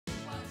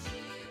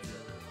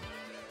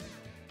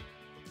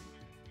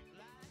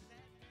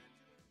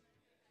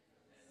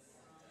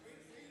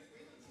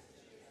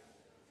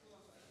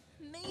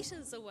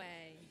meters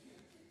away.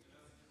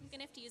 I'm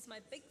going to have to use my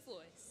big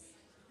voice.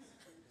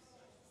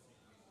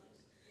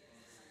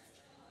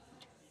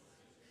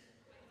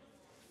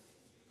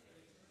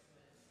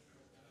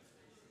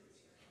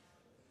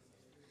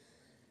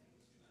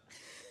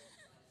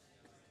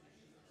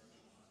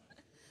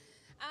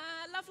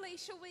 Lovely.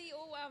 Shall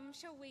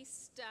we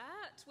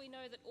start? We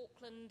know that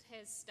Auckland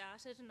has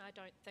started, and I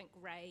don't think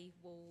Ray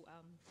will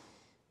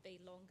be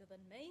longer than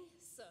me,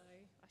 so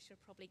I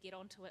should probably get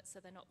onto it so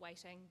they're not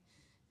waiting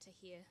to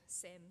hear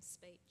Sam's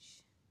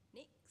speech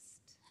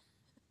next.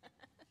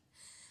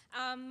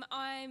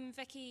 I'm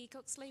Vicky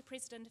Cooksley,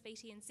 President of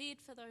ETNZ,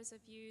 for those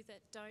of you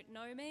that don't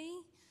know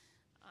me.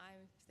 I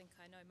think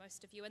I know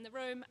most of you in the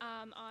room.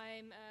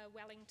 I'm a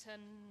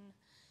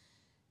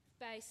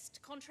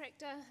Wellington-based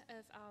contractor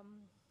of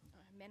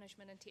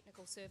management and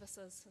technical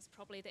services is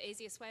probably the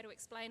easiest way to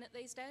explain it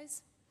these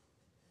days.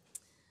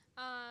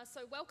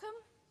 So welcome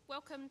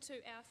to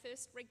our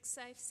first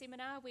RigSafe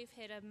seminar. We've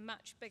had a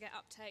much bigger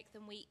uptake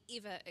than we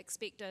ever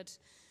expected.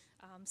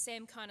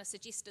 Sam kind of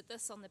suggested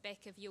this on the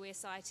back of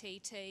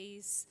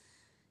USITT's,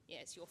 yeah,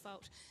 it's your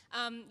fault,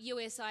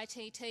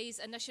 USITT's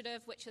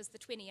initiative, which is the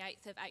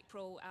 28th of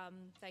April.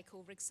 They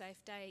call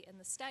RigSafe Day in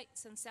the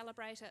States and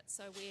celebrate it,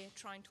 so we're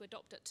trying to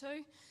adopt it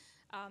too.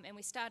 And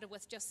we started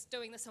with just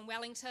doing this in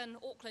Wellington.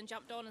 Auckland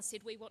jumped on and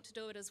said we want to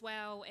do it as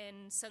well,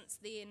 and since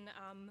then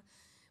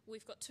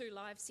we've got 2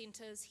 live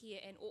centres here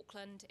in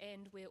Auckland,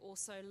 and we're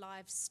also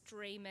live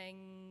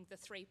streaming the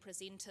 3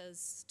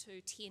 presenters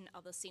to 10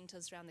 other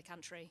centres around the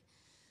country.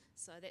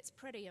 So that's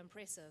pretty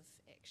impressive,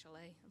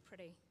 actually.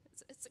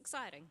 It's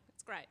exciting,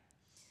 it's great.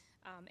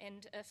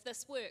 And if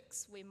this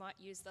works, we might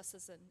use this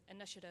as an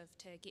initiative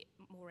to get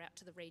more out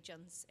to the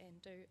regions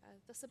and do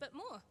this a bit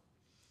more.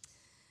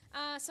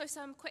 So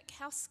some quick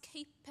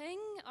housekeeping.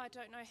 I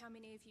don't know how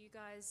many of you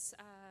guys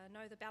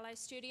know the ballet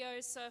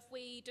studios, so if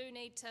we do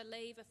need to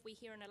leave, if we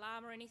hear an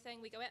alarm or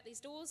anything, we go out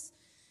these doors.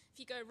 If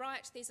you go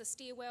right, there's a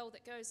stairwell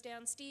that goes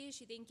downstairs.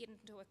 You then get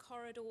into a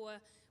corridor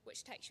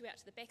which takes you out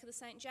to the back of the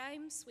St.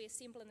 James. We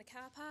assemble in the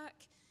car park.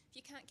 If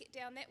you can't get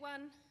down that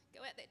one,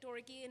 go out that door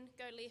again,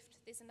 go left,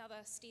 there's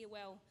another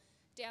stairwell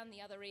down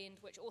the other end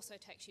which also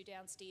takes you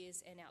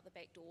downstairs and out the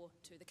back door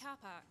to the car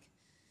park.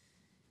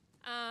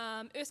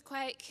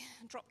 Earthquake,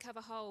 drop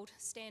cover hold,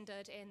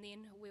 standard, and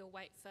then we'll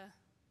wait for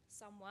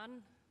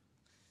someone,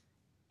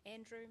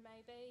 Andrew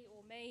maybe,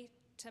 or me,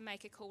 to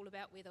make a call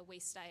about whether we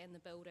stay in the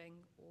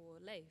building or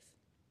leave.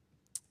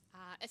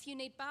 If you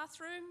need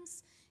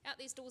bathrooms, out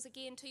these doors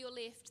again to your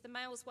left, the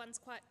male's one's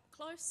quite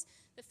close,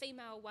 the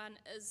female one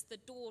is the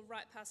door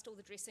right past all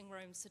the dressing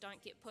rooms, so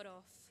don't get put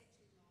off.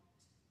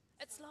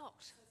 It's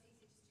locked.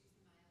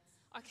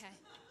 Okay.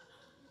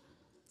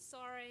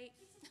 Sorry.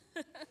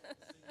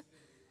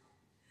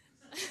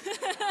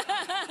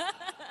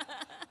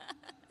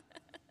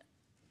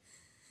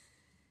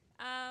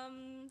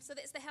 So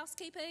that's the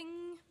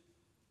housekeeping.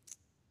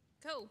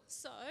 Cool.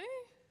 So,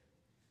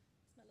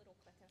 it's my little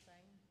clicker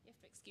thing. You have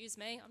to excuse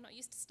me. I'm not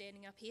used to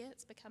standing up here.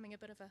 It's becoming a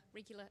bit of a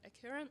regular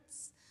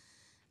occurrence.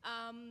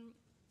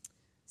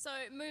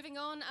 So moving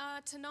on,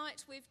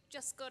 tonight we've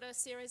just got a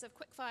series of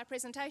quickfire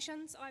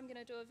presentations. I'm going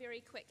to do a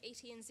very quick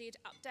ETNZ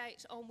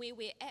update on where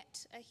we're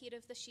at ahead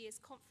of this year's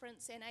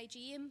conference and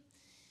AGM.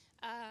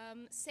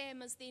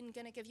 Sam is then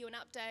going to give you an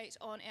update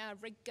on our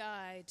rig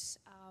guide,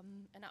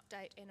 an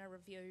update and a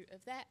review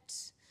of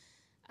that.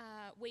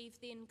 We've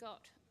then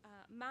got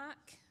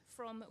Mark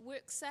from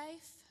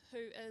WorkSafe,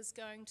 who is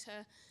going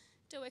to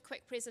do a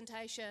quick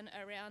presentation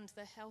around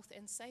the Health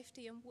and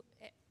Safety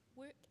at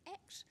Work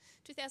Act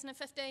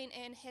 2015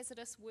 and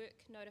hazardous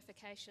work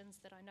notifications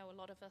that I know a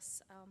lot of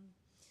us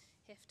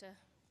have to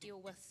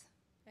deal with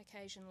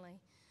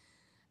occasionally.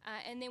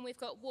 And then we've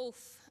got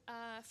Wolf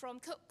from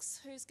Cooks,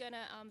 who's going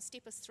to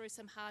step us through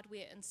some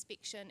hardware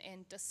inspection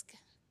and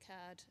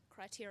discard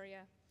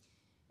criteria.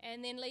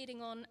 And then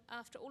leading on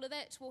after all of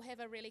that, we'll have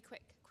a really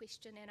quick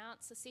question and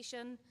answer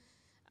session.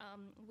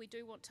 We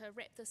do want to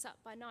wrap this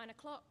up by 9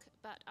 o'clock,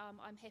 but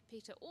I'm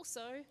happy to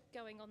also,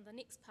 going on the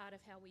next part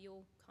of how we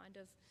all kind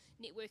of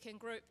network and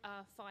group,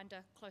 find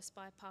a close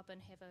by pub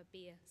and have a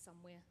beer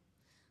somewhere.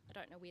 I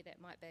don't know where that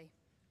might be.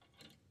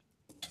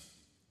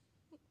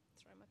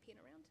 Throw my pen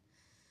around.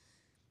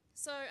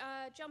 So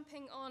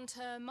jumping on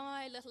to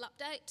my little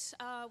update,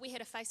 we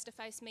had a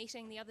face-to-face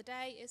meeting the other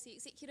day as the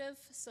executive,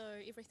 so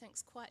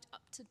everything's quite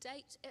up to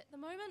date at the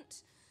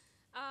moment.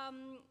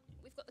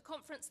 We've got the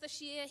conference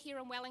this year here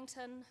in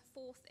Wellington,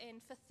 4th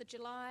and 5th of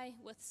July,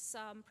 with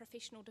some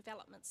professional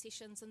development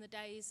sessions in the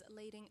days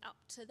leading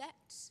up to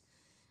that.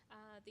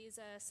 There's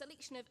a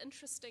selection of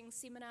interesting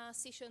seminar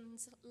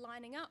sessions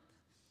lining up.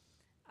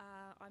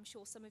 I'm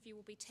sure some of you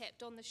will be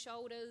tapped on the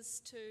shoulders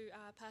to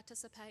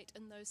participate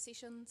in those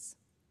sessions.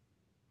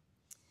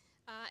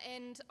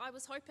 And I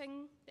was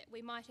hoping that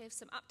we might have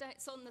some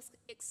updates on this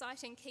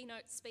exciting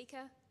keynote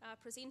speaker,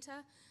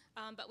 presenter,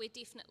 but we're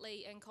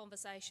definitely in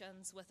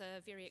conversations with a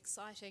very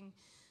exciting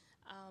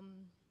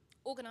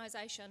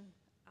organisation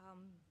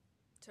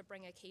to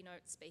bring a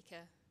keynote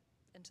speaker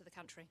into the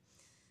country.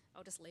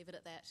 I'll just leave it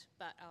at that,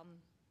 but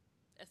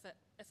if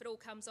it all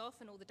comes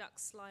off and all the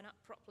ducks line up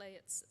properly,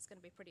 it's going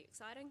to be pretty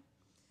exciting.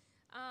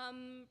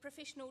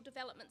 Professional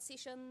development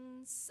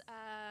sessions,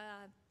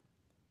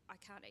 I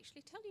can't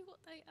actually tell you what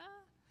they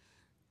are.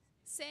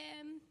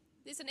 Sam,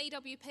 there's an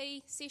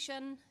EWP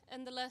session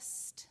in the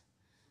list.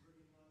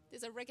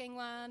 There's a rigging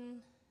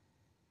one.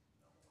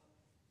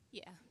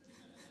 Yeah.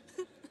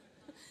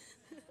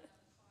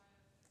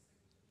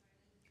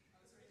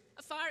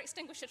 A fire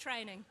extinguisher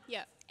training,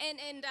 yeah.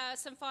 And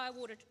some fire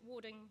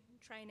warding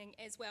training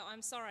as well.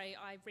 I'm sorry,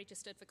 I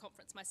registered for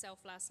conference myself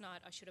last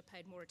night. I should have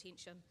paid more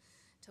attention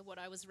to what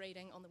I was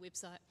reading on the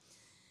website.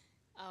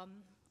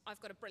 I've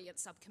got a brilliant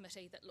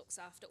subcommittee that looks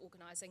after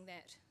organising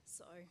that,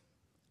 so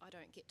I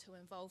don't get too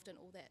involved in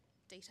all that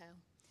detail.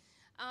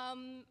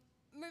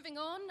 Moving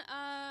on,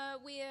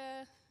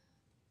 we're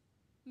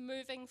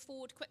moving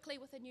forward quickly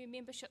with a new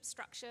membership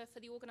structure for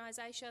the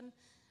organisation,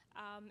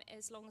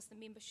 as long as the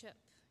membership,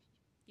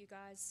 you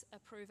guys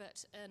approve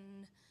it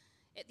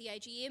at the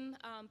AGM,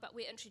 but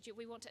we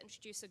want to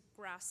introduce a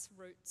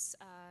grassroots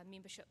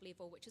membership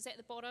level, which is at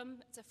the bottom.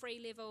 It's a free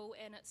level,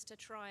 and it's to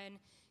try and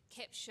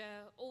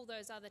capture all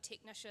those other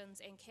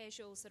technicians and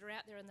casuals that are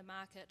out there in the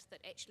market that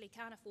actually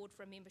can't afford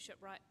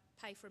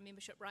pay for a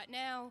membership right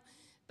now,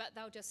 but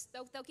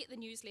they'll get the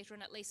newsletter,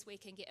 and at least we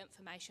can get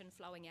information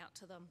flowing out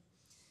to them,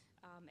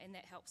 and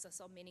that helps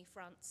us on many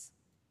fronts.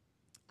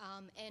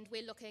 And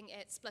we're looking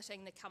at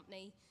splitting the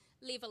company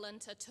level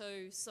into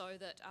two so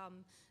that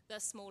the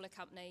smaller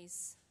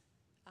companies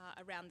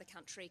around the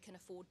country can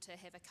afford to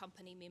have a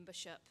company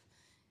membership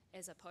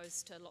as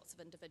opposed to lots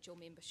of individual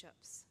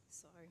memberships.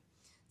 So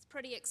it's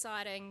pretty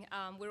exciting.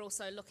 We're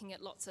also looking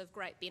at lots of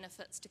great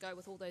benefits to go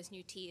with all those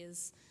new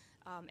tiers,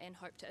 and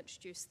hope to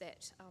introduce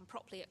that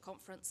properly at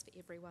conference for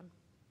everyone.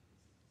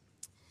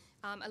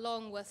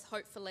 Along with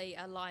hopefully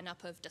a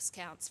lineup of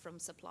discounts from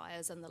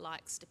suppliers and the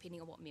likes,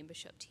 depending on what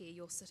membership tier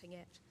you're sitting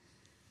at.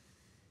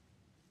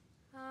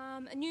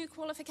 New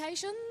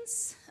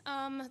qualifications,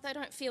 they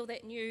don't feel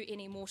that new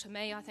anymore to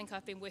me. I think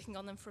I've been working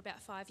on them for about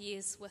 5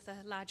 years with a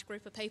large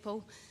group of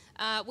people.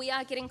 We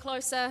are getting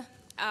closer.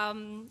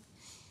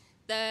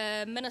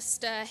 The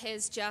Minister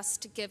has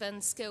just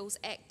given Skills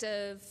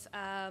Active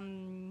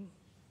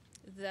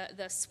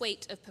the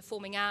suite of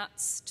performing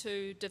arts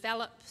to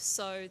develop,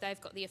 so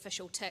they've got the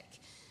official tick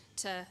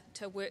to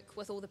work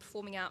with all the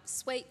performing arts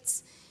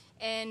suites.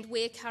 And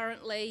we're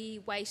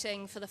currently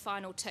waiting for the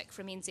final tick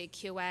from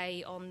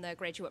NZQA on the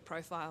graduate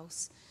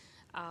profiles.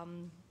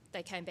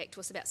 They came back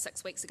to us about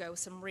 6 weeks ago with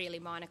some really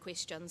minor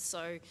questions,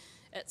 so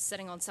it's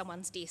sitting on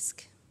someone's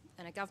desk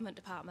in a government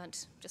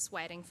department, just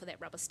waiting for that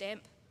rubber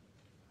stamp.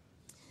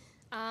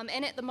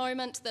 And at the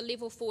moment, the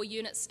Level 4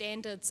 unit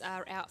standards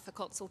are out for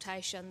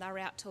consultation. They're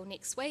out till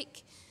next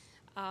week.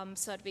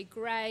 So it'd be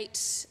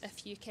great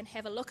if you can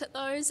have a look at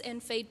those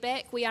and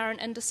feedback. We are an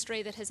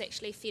industry that has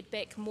actually fed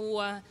back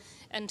more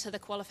into the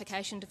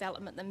qualification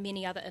development than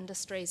many other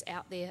industries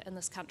out there in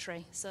this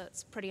country. So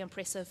it's pretty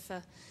impressive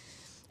for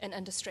an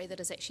industry that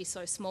is actually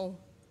so small.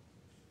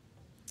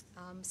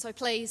 So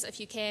please, if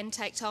you can,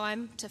 take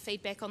time to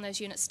feedback on those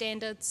unit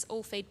standards.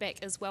 All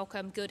feedback is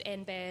welcome, good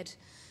and bad.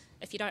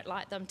 If you don't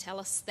like them, tell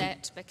us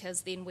that,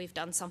 because then we've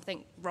done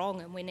something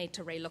wrong and we need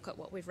to relook at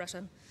what we've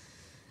written.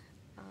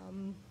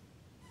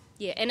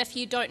 Yeah, and if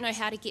you don't know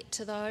how to get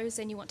to those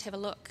and you want to have a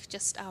look,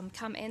 just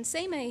come and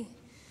see me.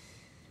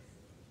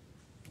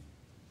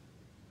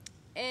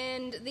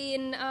 And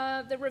then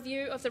the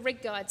review of the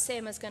rig guide.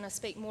 Sam is going to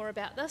speak more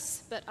about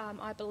this, but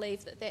I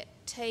believe that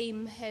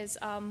team has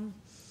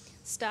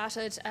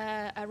started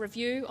a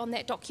review on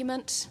that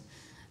document,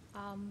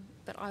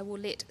 but I will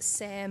let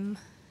Sam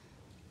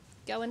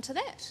go into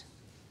that.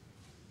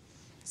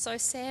 So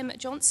Sam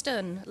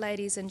Johnston,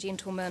 ladies and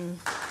gentlemen.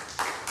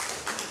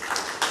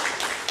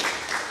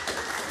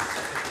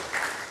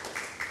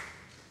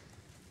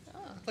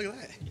 Look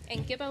at that.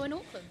 And Gibbo in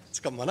Auckland. It's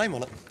got my name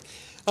on it.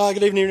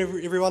 Good evening,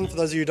 everyone. For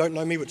those of you who don't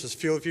know me, which is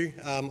few of you,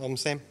 I'm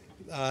Sam.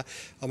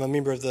 I'm a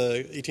member of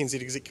the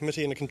ETNZ Exec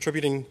Committee and a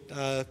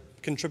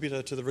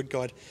contributor to the RID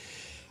Guide.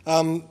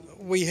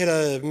 We had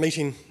a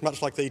meeting,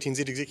 much like the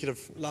ETNZ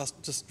Executive,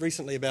 just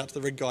recently about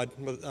the RID Guide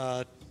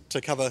to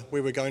cover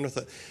where we're going with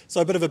it.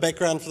 So a bit of a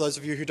background for those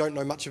of you who don't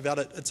know much about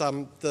it. It's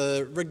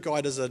the RID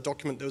Guide is a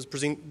document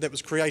that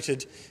was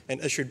created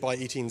and issued by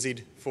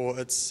ETNZ for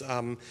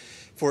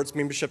its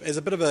membership as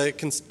a bit of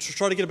to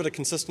try to get a bit of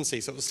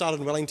consistency. So it was started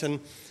in Wellington.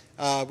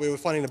 We were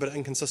finding a bit of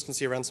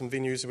inconsistency around some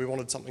venues, and we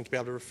wanted something to be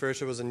able to refer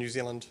to as a New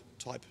Zealand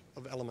type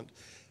of element.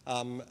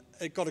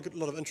 It got a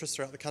lot of interest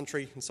throughout the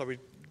country, and so it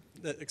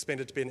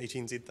expanded to be an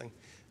ETNZ thing.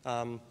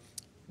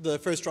 The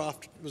first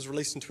draft was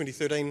released in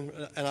 2013,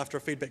 and after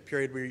a feedback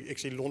period, we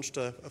actually launched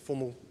a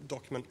formal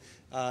document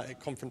at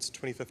conference in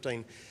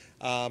 2015.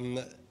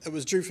 It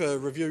was due for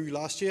review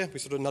last year. We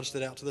sort of nudged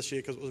it out to this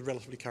year because it was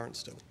relatively current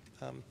still.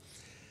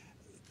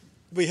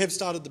 We have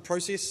started the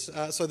process.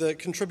 So the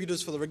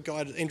contributors for the RID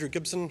Guide, Andrew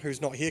Gibson,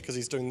 who's not here because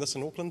he's doing this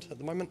in Auckland at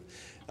the moment,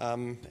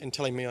 and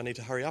telling me I need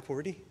to hurry up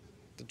already.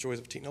 The joys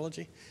of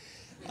technology.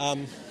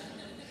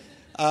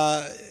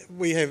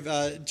 We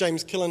have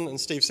James Killen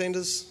and Steve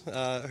Sanders,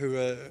 who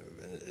are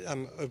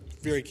a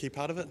very key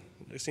part of it,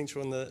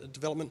 essential in the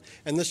development.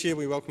 And this year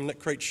we welcome Nick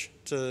Creech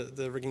to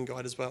the rigging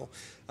guide as well.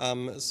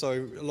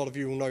 So a lot of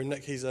you will know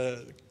Nick. He's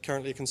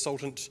currently a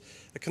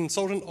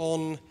consultant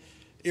on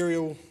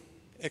aerial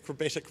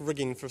acrobatic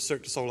rigging for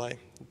Cirque du Soleil,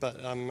 but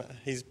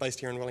he's based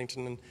here in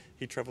Wellington and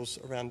he travels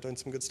around doing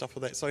some good stuff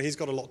with that. So he's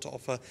got a lot to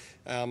offer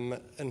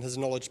in his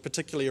knowledge,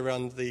 particularly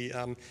around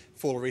the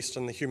fall arrest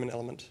and the human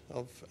element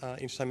of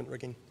entertainment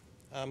rigging.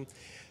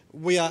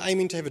 We are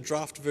aiming to have a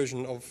draft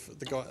version of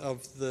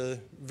the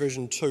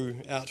version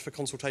 2 out for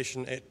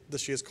consultation at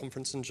this year's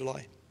conference in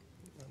July.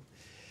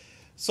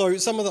 So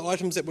some of the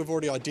items that we've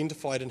already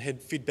identified and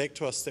had fed back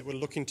to us that we're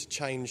looking to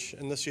change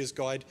in this year's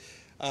guide,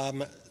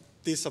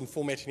 there's some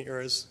formatting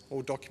errors.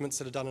 All documents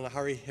that are done in a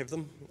hurry have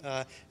them.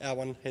 Our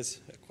one has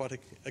quite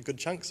a good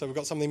chunk, so we've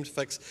got some of them to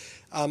fix.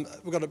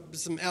 We've got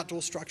some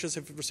outdoor structures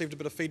have received a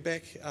bit of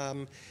feedback.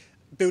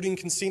 Building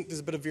consent, there's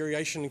a bit of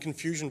variation and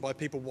confusion by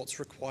people what's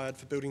required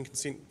for building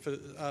consent for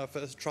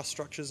truss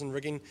structures and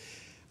rigging.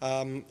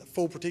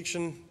 Fall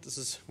protection, this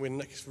is when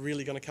Nick's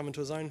really going to come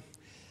into his own.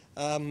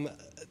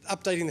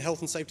 Updating the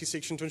health and safety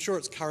section to ensure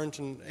it's current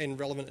and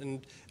relevant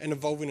and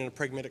evolving in a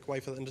pragmatic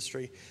way for the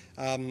industry.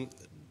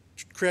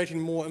 Creating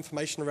more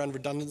information around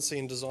redundancy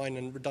in design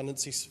and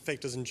redundancy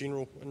factors in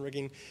general in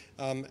rigging,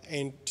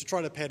 and to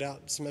try to pad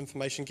out some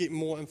information, get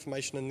more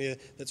information in there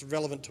that's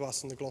relevant to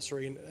us in the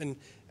glossary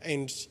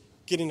and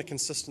getting a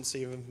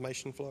consistency of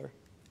information flow.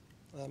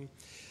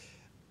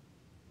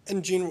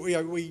 In general,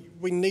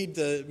 we need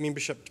the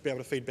membership to be able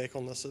to feedback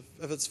on this.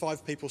 If it's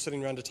 5 people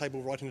sitting around a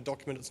table writing a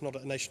document, it's not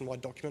a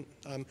nationwide document.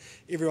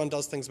 Everyone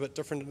does things a bit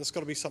different, and it's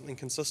got to be something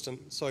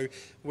consistent. So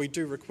we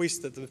do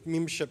request that the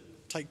membership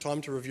take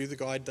time to review the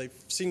guide. They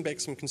send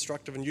back some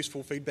constructive and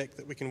useful feedback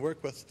that we can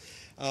work with,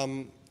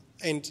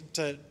 and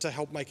to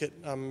help make it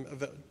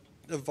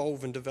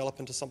evolve and develop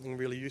into something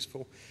really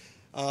useful.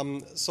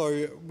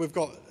 So we've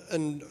got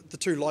in the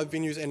 2 live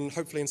venues and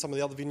hopefully in some of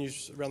the other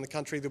venues around the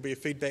country there'll be a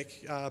feedback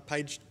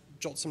page.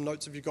 Jot some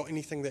notes if you've got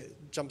anything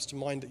that jumps to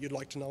mind that you'd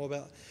like to know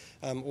about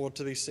or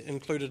to be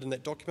included in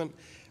that document,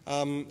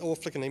 or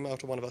flick an email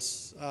to one of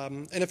us.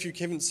 And if you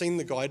haven't seen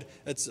the guide,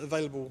 it's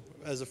available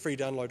as a free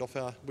download off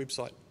our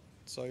website.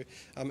 So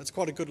it's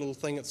quite a good little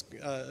thing. It's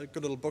a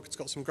good little book. It's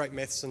got some great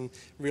maths and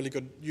really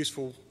good,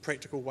 useful,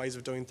 practical ways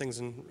of doing things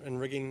in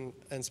rigging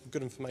and some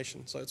good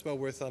information. So it's well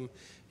worth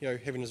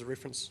having as a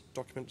reference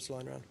document just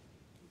lying around.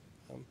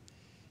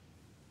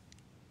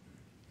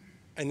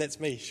 And that's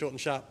me, short and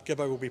sharp.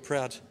 Gibbo will be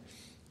proud.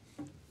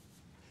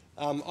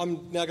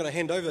 I'm now going to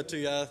hand over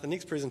to the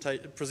next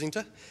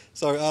presenter.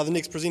 So the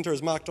next presenter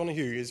is Mark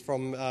Donoghue. He's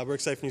from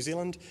WorkSafe New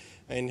Zealand,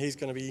 and he's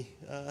going to be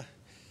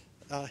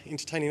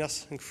entertaining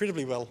us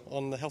incredibly well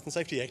on the Health and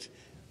Safety Act.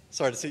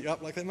 Sorry to set you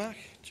up like that, Mark.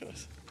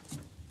 Cheers.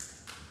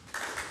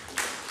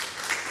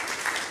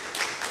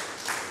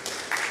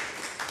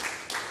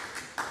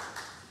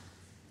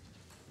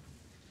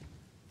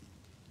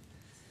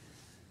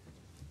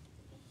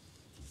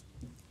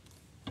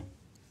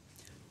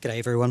 G'day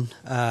everyone.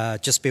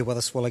 Just bear with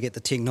us while I get the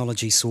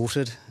technology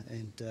sorted,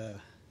 and so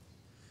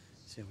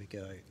here we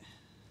go.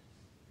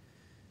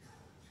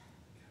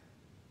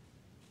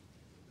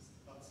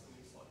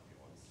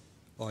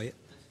 Oh yeah.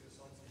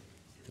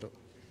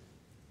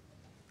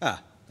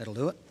 That'll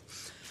do it.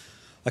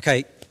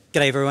 Okay.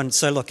 G'day everyone.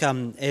 So look,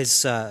 as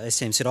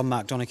Sam said, I'm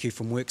Mark Donoghue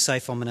from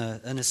WorkSafe. I'm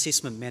an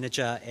assessment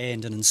manager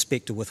and an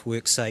inspector with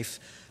WorkSafe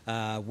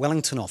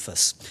Wellington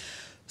office.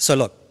 So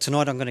look,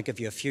 tonight I'm going to give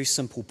you a few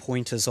simple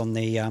pointers on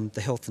the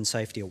Health and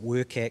Safety at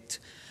Work Act,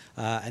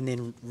 and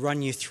then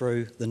run you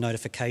through the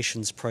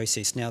notifications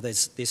process. Now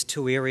there's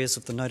 2 areas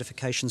of the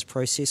notifications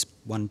process,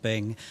 one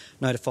being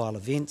notifiable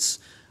events,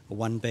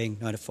 one being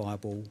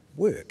notifiable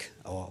work,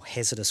 or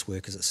hazardous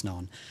work as it's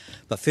known.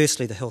 But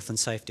firstly, the Health and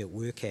Safety at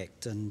Work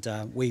Act, and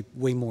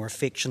we more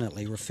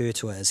affectionately refer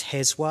to it as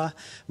HASWA,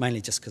 mainly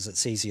just because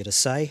it's easier to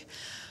say.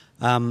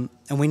 And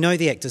we know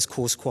the Act has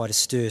caused quite a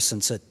stir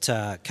since it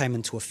came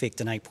into effect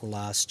in April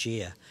last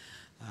year.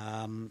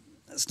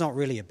 It's not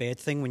really a bad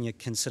thing when you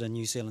consider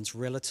New Zealand's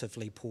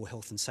relatively poor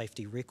health and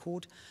safety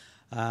record.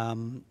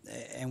 And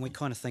we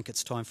kind of think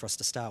it's time for us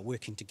to start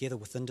working together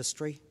with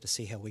industry to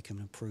see how we can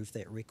improve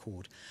that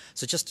record.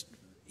 So just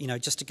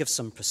to give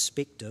some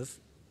perspective,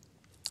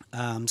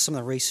 some of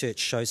the research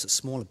shows that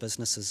smaller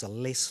businesses are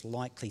less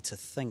likely to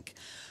think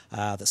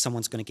that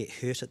someone's going to get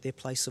hurt at their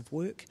place of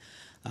work.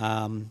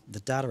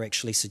 The data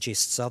actually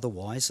suggests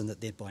otherwise, and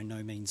that they're by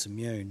no means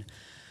immune.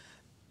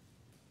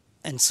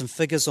 And some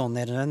figures on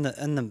that,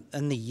 and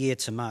in the year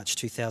to March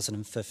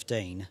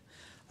 2015,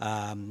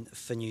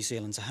 for New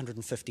Zealand's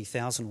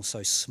 150,000 or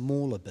so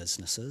smaller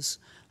businesses,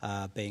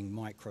 being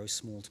micro,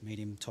 small to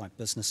medium type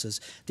businesses,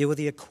 there were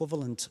the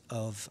equivalent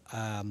of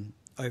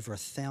over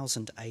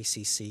 1,000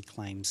 ACC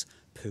claims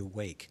per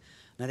week.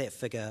 Now that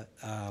figure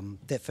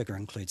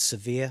includes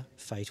severe,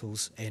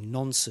 fatals and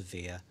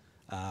non-severe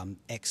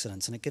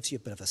accidents, and it gives you a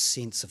bit of a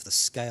sense of the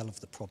scale of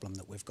the problem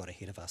that we've got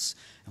ahead of us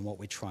and what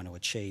we're trying to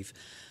achieve.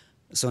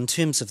 So in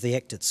terms of the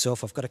Act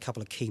itself, I've got a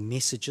couple of key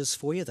messages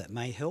for you that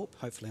may help.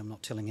 Hopefully I'm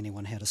not telling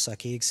anyone how to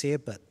suck eggs here,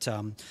 but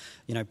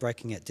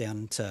breaking it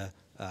down to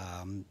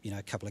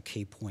a couple of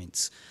key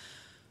points.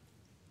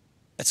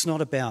 It's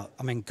not about,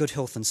 good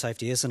health and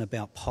safety isn't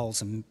about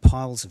piles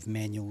of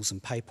manuals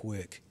and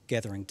paperwork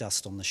gathering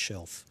dust on the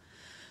shelf.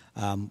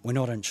 We're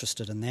not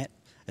interested in that.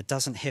 It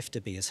doesn't have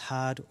to be as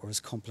hard or as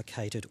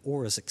complicated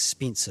or as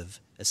expensive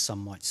as some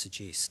might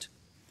suggest.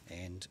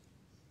 And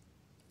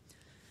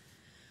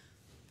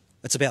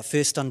it's about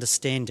first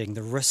understanding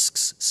the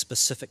risks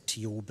specific to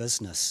your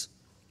business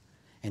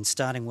and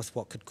starting with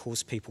what could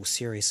cause people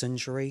serious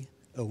injury,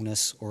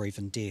 illness, or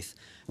even death.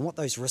 And what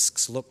those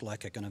risks look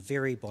like are going to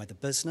vary by the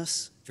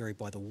business, vary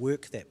by the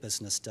work that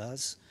business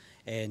does,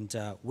 and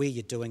where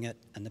you're doing it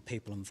and the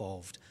people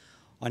involved.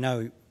 I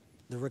know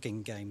the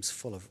rigging game's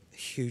full of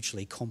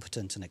hugely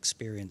competent and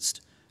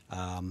experienced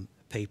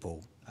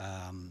people,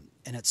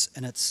 and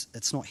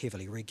it's not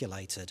heavily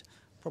regulated,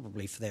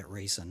 probably for that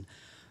reason.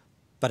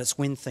 But it's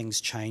when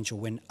things change or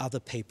when other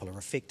people are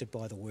affected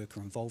by the work or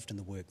involved in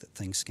the work that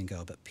things can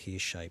go a bit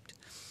pear-shaped.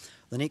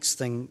 The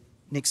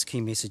next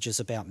key message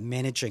is about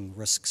managing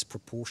risks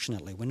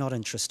proportionately. We're not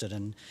interested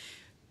in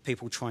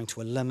people trying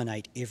to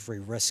eliminate every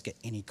risk at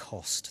any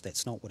cost.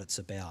 That's not what it's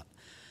about.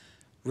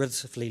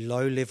 Relatively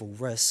low-level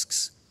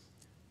risks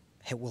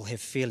will have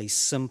fairly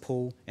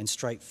simple and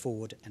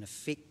straightforward and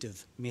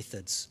effective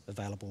methods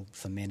available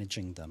for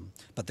managing them.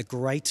 But the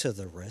greater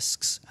the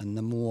risks and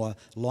the more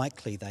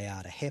likely they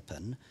are to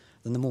happen,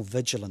 then the more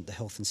vigilant the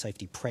health and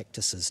safety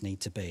practices need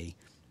to be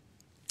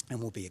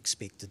and will be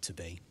expected to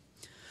be.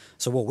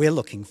 So what we're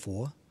looking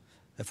for,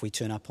 if we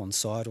turn up on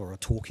site or are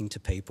talking to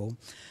people,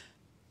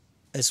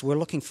 is we're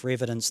looking for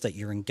evidence that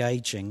you're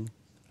engaging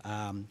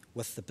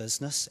with the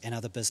business and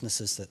other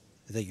businesses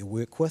that you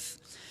work with,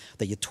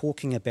 that you're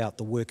talking about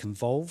the work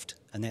involved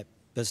in that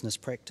business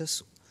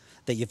practice,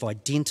 that you've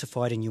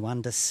identified and you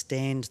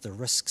understand the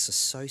risks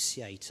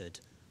associated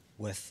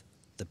with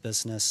the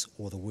business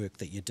or the work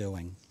that you're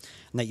doing,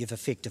 and that you've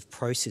effective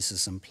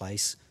processes in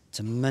place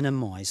to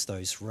minimise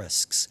those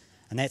risks,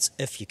 and that's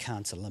if you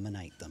can't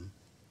eliminate them.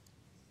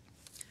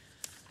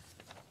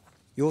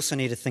 You also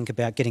need to think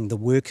about getting the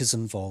workers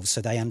involved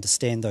so they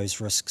understand those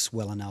risks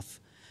well enough,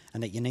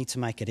 and that you need to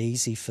make it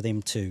easy for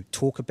them to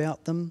talk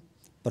about them,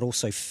 but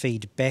also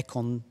feed back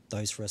on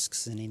those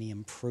risks and any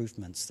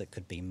improvements that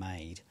could be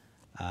made.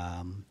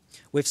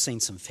 We've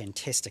seen some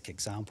fantastic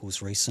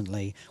examples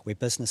recently where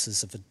businesses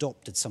have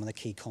adopted some of the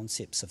key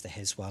concepts of the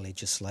HASWA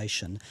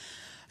legislation,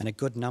 and a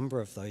good number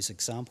of those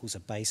examples are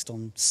based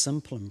on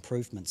simple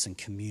improvements in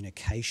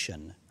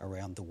communication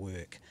around the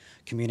work.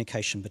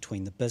 Communication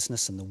between the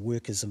business and the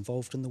workers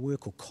involved in the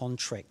work, or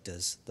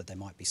contractors that they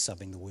might be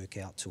subbing the work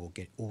out to, or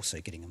also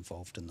getting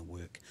involved in the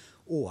work,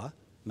 or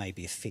may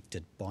be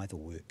affected by the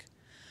work.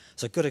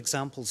 So good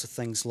examples of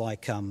things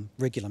like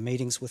regular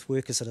meetings with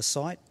workers at a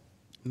site.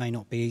 May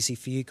not be easy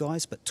for you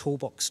guys, but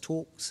toolbox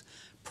talks,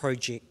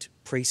 project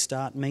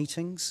pre-start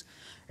meetings,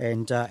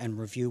 and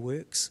review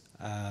works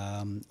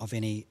of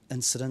any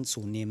incidents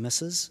or near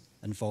misses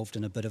involved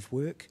in a bit of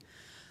work.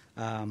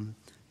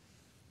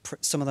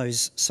 Some of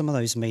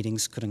those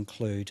meetings could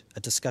include a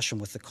discussion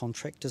with the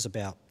contractors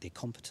about their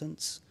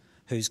competence,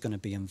 who's going to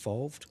be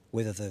involved,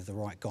 whether they're the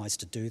right guys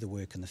to do the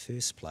work in the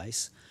first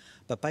place,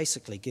 but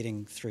basically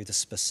getting through the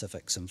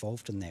specifics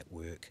involved in that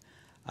work.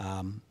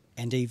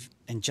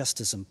 And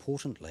just as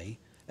importantly,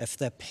 if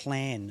the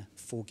plan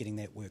for getting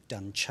that work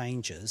done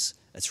changes,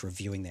 it's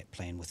reviewing that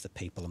plan with the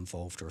people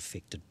involved or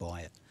affected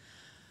by it.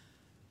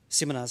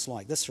 Seminars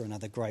like this are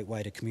another great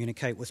way to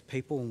communicate with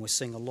people, and we're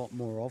seeing a lot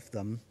more of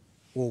them,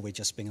 or we're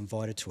just being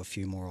invited to a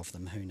few more of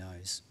them, who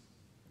knows.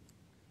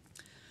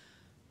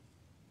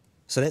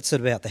 So that's it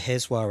about the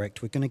HASWA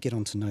Act. We're going to get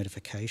on to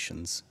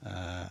notifications.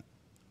 And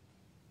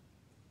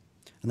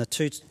the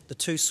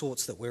two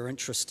sorts that we're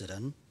interested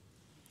in,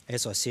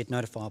 as I said,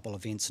 notifiable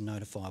events and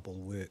notifiable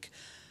work.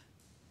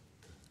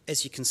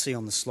 As you can see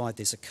on the slide,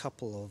 there's a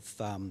couple of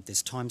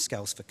there's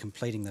timescales for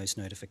completing those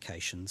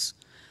notifications.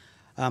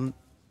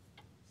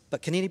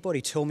 But can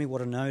anybody tell me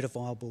what a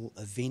notifiable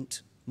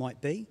event might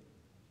be?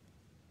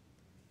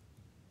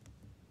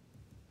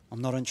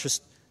 I'm not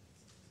interested.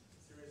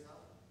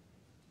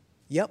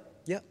 Yep.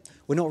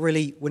 We're not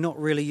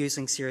really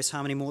using serious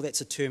harm anymore.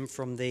 That's a term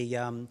from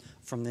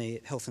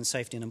the Health and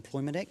Safety and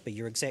Employment Act. But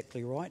you're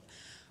exactly right.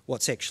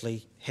 What's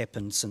actually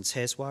happened since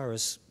HASWA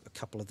is a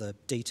couple of the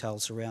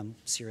details around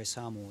serious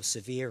harm or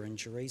severe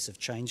injuries have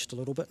changed a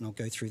little bit, and I'll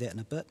go through that in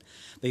a bit.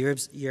 But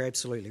you're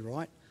absolutely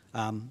right.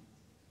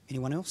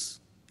 Anyone else?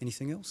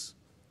 Anything else?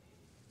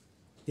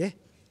 Yeah,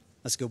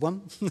 that's a good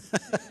one.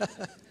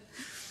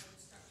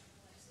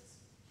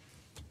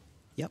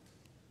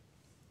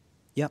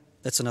 Yep,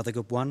 that's another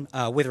good one.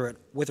 Whether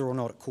or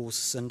not it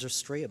causes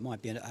injury, it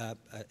might be an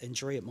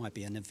injury. It might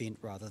be an event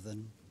rather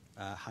than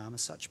harm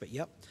as such. But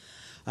yep.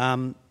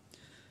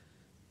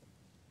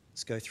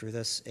 Let's go through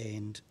this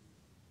and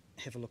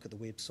have a look at the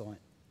website.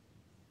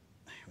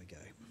 Here we go.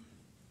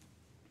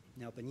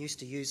 Now, I've been used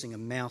to using a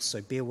mouse,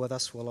 so bear with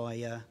us while I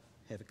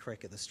have a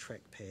crack at this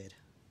trackpad.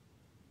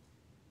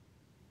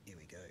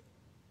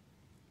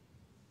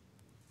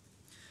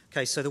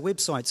 Okay, so the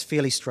website's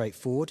fairly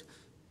straightforward,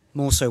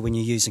 more so when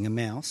you're using a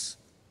mouse.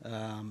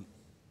 And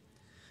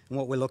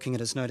what we're looking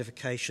at is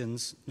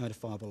notifications,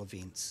 notifiable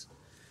events.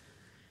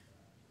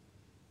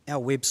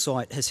 Our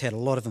website has had a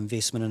lot of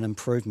investment and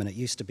improvement. It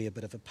used to be a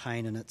bit of a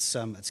pain, and it's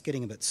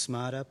getting a bit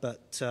smarter,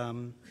 but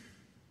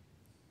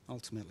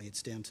ultimately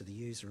it's down to the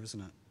user, isn't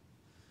it?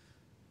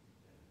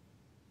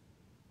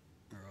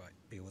 All right,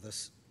 bear with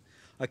us.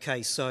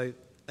 Okay, so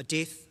a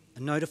death, a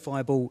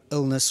notifiable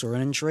illness or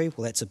an injury,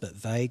 well, that's a bit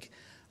vague,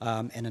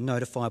 and a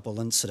notifiable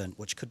incident,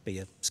 which could be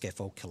a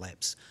scaffold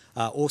collapse.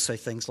 Also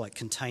things like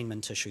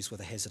containment issues with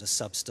a hazardous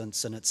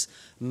substance, and it's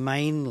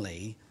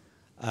mainly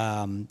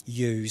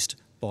used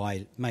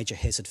by major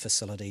hazard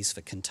facilities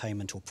for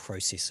containment or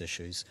process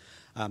issues.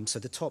 So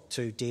the top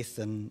two, death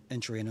and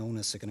injury and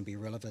illness, are going to be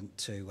relevant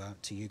to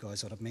you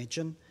guys, I'd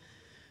imagine.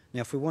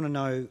 Now, if we want to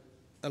know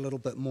a little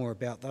bit more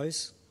about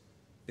those,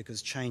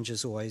 because change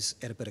is always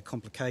at a bit of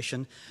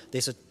complication,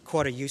 there's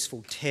quite a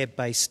useful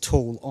tab-based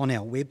tool on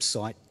our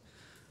website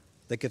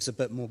that gives a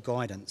bit more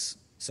guidance.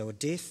 So a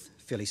death,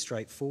 fairly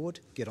straightforward,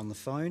 get on the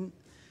phone.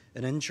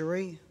 An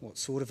injury, what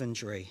sort of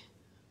injury?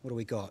 What do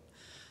we got?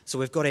 So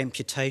we've got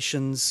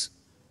amputations,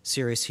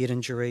 serious head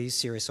injuries,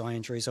 serious eye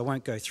injuries. I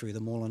won't go through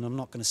them all, and I'm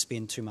not going to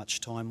spend too much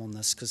time on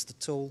this because the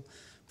tool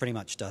pretty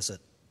much does it.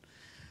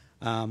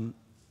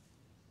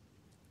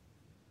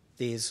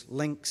 There's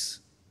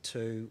links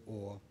to,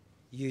 or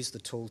use the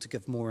tool to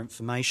give more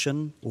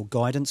information or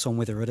guidance on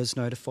whether it is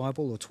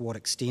notifiable or to what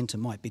extent it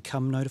might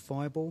become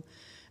notifiable.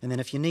 And then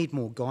if you need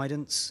more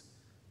guidance,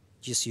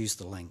 just use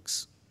the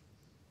links.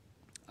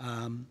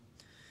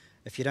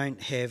 If you don't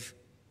have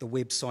the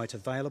website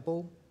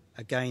available,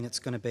 again, it's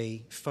going to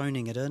be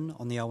phoning it in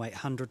on the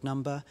 0800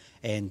 number,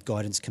 and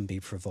guidance can be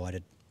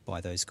provided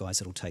by those guys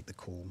that will take the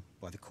call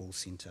by the call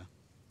centre.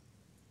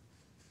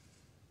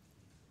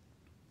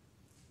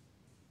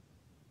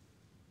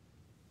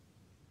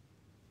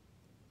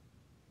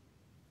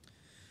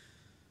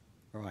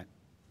 All right,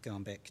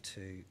 going back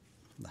to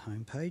the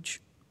home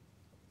page.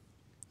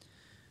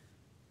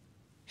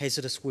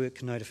 Hazardous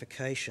work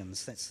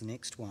notifications, that's the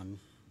next one.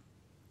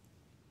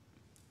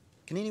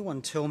 Can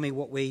anyone tell me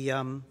what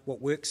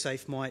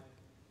WorkSafe might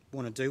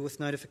want to do with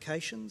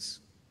notifications?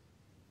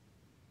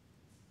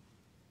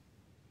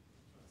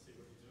 Can't see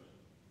what you're doing.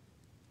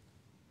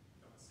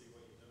 Can't see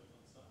what you're doing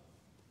on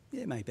site.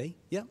 Yeah, maybe.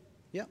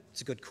 Yeah,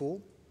 it's a good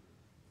call.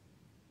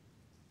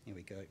 Here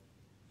we go.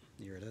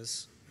 Here it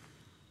is.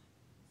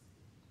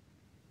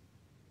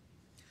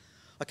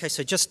 Okay,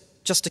 so just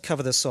to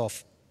cover this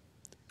off,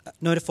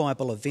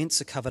 notifiable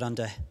events are covered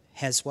under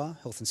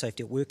HASWA, Health and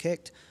Safety at Work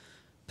Act.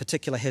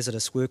 Particular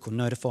hazardous work or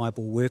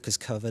notifiable work is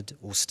covered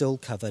or still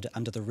covered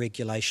under the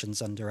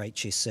regulations under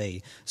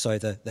HSE, so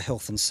the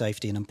Health and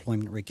Safety and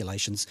Employment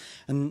Regulations.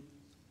 And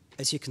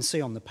as you can see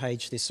on the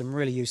page, there's some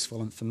really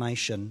useful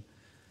information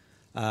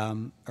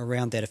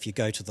around that if you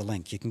go to the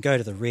link. You can go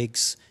to the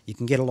regs, you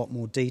can get a lot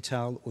more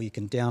detail, or you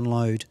can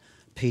download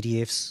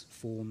PDFs,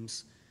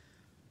 forms.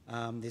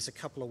 There's a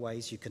couple of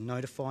ways you can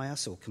notify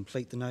us or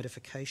complete the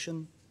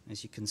notification.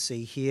 As you can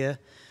see here,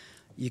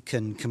 you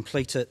can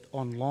complete it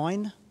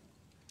online,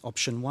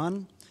 option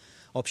 1.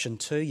 Option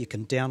 2, you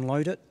can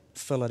download it,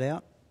 fill it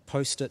out,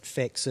 post it,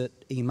 fax it,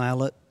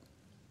 email it.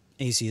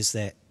 Easy as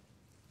that.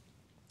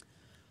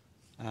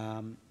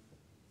 And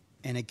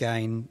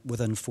again,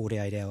 within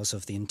 48 hours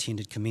of the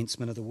intended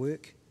commencement of the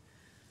work.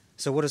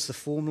 So what does the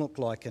form look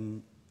like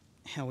and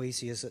how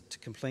easy is it to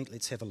complete?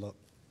 Let's have a look.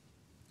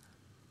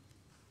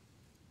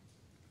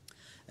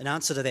 In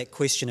answer to that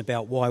question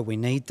about why we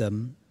need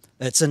them,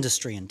 it's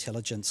industry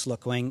intelligence.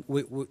 Look,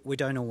 we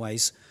don't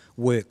always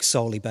work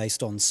solely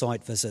based on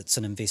site visits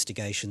and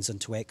investigations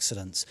into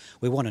accidents.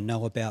 We want to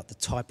know about the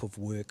type of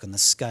work and the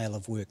scale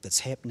of work that's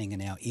happening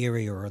in our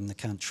area or in the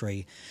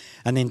country,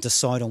 and then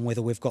decide on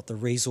whether we've got the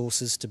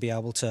resources to be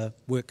able to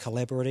work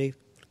collaboratively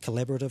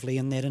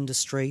in that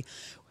industry.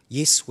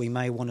 Yes, we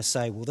may want to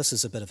say, well, this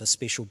is a bit of a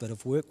special bit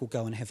of work, we'll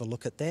go and have a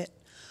look at that.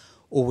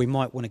 Or we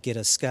might want to get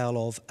a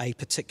scale of a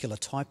particular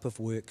type of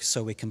work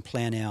so we can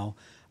plan our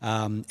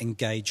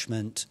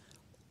engagement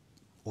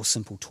or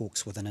simple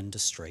talks with an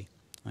industry.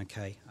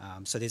 Okay,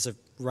 so there's a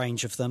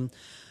range of them.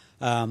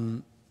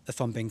 If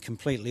I'm being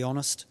completely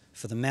honest,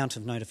 for the amount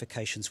of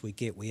notifications we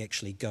get, we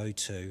actually go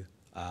to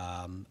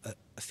a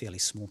fairly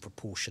small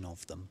proportion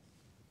of them.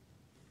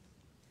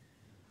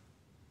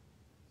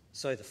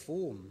 So the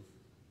form,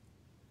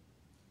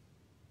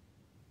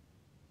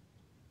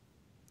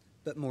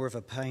 bit more of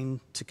a pain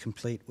to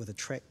complete with a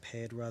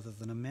trackpad rather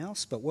than a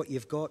mouse, but what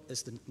you've got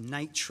is the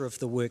nature of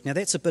the work. Now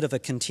that's a bit of a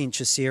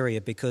contentious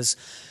area because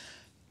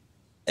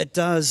it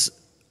does,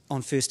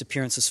 on first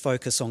appearances,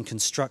 focus on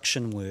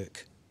construction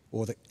work,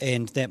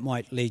 and that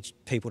might lead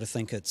people to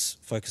think it's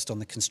focused on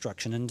the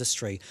construction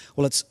industry.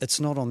 Well, it's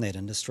not on that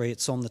industry,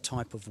 it's on the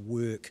type of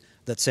work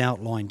that's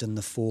outlined in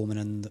the form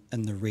and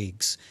in the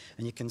regs.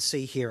 And you can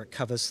see here it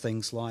covers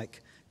things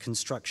like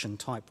construction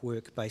type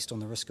work based on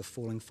the risk of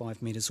falling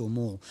 5 metres or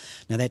more.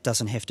 Now that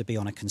doesn't have to be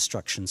on a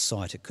construction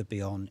site, it could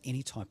be on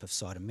any type of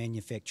site, a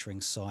manufacturing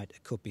site,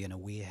 it could be in a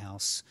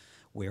warehouse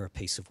where a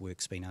piece of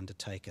work's been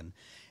undertaken.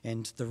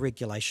 And the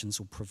regulations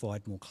will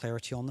provide more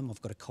clarity on them.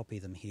 I've got a copy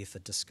of them here for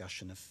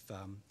discussion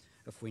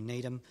if we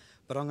need them.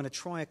 But I'm going to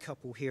try a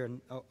couple here,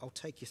 and I'll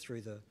take you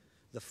through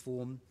the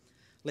form.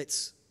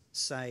 Let's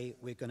say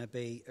we're going to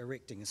be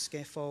erecting a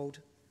scaffold,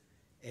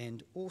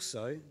 and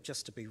also,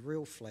 just to be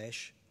real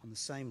flash, on the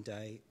same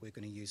day we're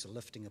going to use a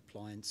lifting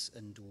appliance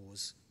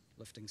indoors,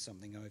 lifting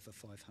something over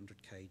 500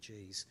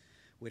 kgs.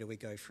 Where do we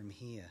go from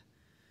here?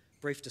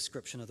 Brief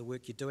description of the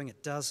work you're doing.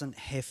 It doesn't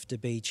have to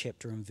be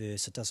chapter and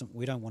verse.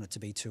 We don't want it to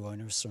be too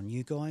onerous on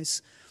you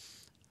guys.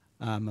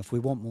 If we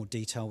want more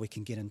detail, we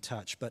can get in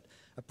touch. But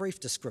a brief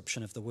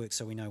description of the work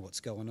so we know what's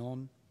going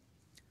on.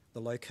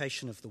 The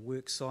location of the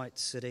work site,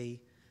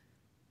 city.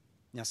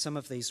 Now, some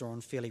of these are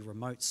on fairly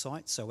remote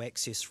sites, so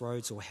access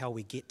roads or how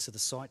we get to the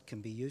site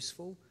can be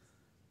useful.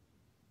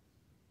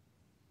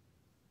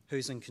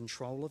 Who's in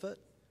control of it,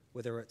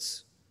 whether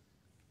it's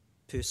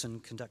person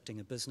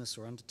conducting a business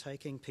or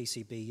undertaking,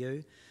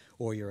 PCBU,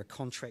 or you're a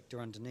contractor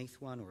underneath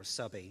one, or a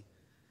subby.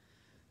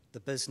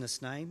 The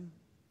business name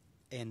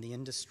and the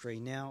industry.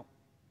 Now,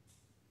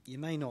 you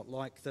may not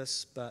like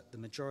this, but the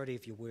majority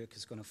of your work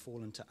is going to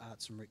fall into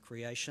arts and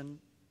recreation.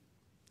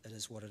 It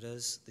is what it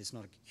is. There's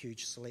not a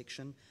huge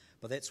selection,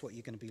 but that's what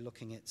you're going to be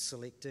looking at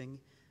selecting.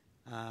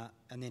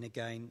 And then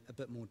again, a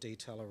bit more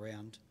detail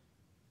around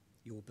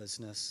your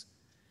business.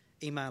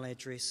 Email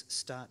address,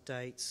 start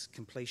dates,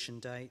 completion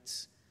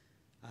dates,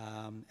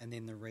 and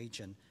then the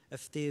region.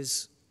 If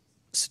there's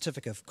a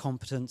certificate of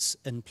competence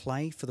in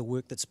play for the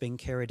work that's being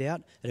carried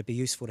out, it'd be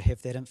useful to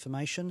have that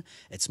information.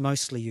 It's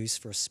mostly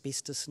used for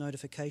asbestos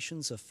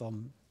notifications, if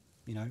I'm,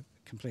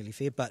 completely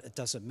fair, but it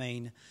doesn't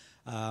mean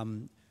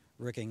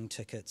rigging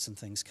tickets and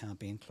things can't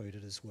be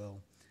included as well.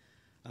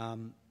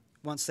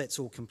 Once that's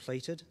all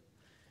completed,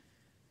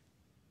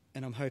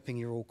 and I'm hoping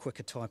you're all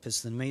quicker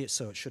typers than me,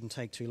 so it shouldn't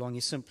take too long,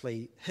 you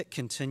simply hit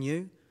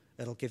continue.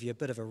 It'll give you a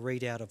bit of a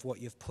readout of what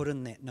you've put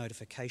in that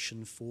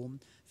notification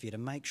form for you to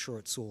make sure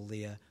it's all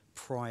there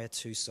prior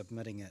to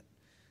submitting it.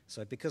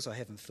 So because I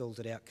haven't filled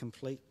it out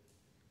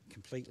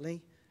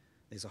completely,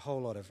 there's a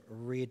whole lot of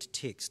red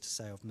text to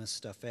say I've missed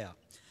stuff out.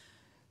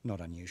 Not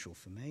unusual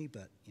for me,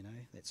 but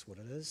that's what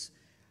it is.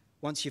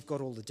 Once you've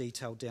got all the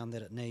detail down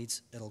that it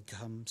needs, it'll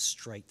come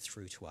straight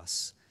through to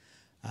us.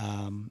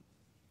 And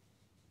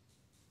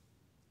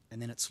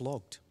then it's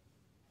logged.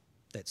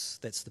 That's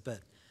the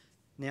bit.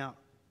 Now,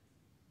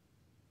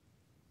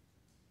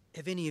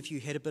 have any of you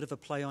had a bit of a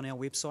play on our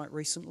website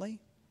recently?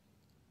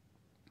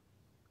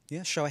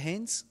 Yeah, show of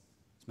hands.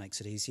 This makes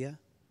it easier.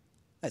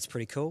 That's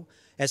pretty cool.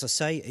 As I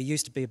say, it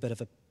used to be a bit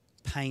of a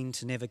pain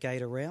to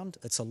navigate around.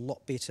 It's a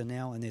lot better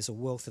now, and there's a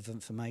wealth of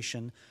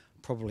information,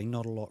 probably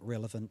not a lot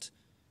relevant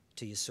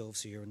to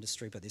yourselves or your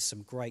industry, but there's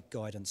some great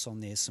guidance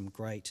on there, some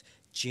great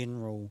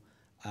general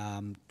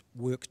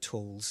work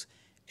tools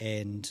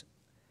and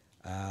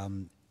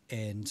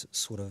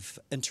sort of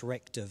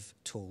interactive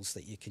tools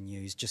that you can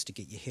use just to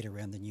get your head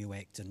around the new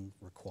Act and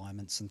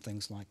requirements and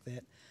things like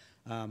that.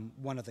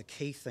 One of the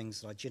key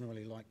things that I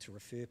generally like to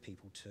refer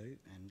people to,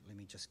 and let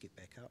me just get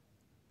back up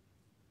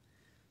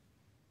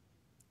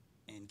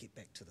and get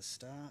back to the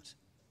start,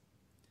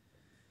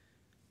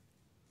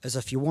 is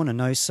if you want to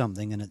know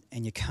something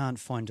and you can't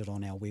find it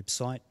on our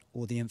website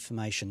or the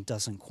information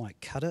doesn't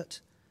quite cut it,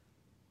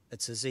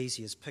 it's as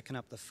easy as picking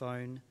up the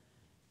phone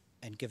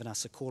and giving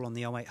us a call on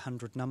the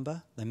 0800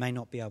 number. They may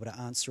not be able to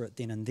answer it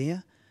then and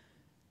there,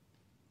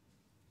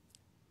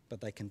 but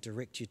they can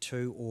direct you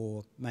to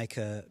or make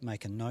a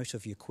note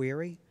of your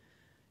query.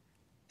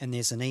 And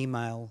there's an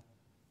email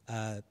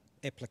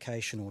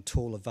application or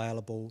tool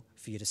available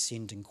for you to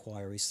send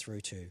inquiries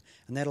through to.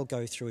 And that'll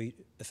go through,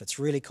 if it's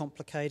really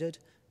complicated,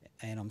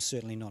 and I'm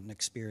certainly not an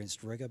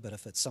experienced rigger, but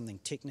if it's something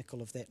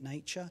technical of that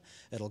nature,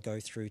 it'll go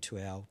through to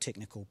our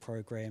technical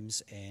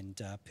programs and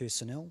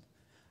personnel.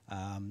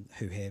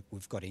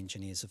 We've got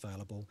engineers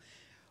available,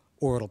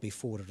 or it'll be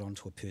forwarded on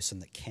to a person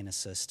that can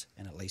assist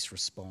and at least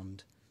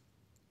respond.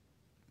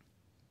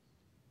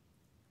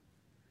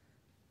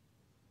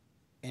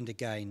 And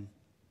again,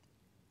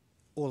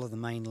 all of the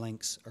main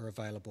links are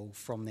available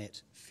from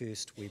that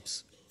first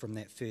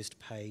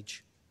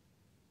page,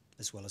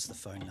 as well as the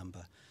phone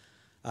number.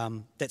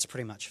 That's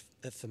pretty much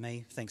it for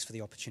me. Thanks for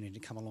the opportunity to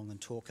come along and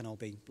talk, and I'll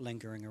be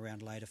lingering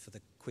around later for the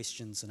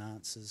questions and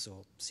answers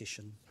or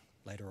session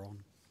later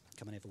on.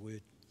 Come and have a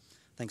word.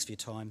 Thanks for your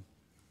time.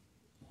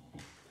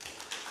 We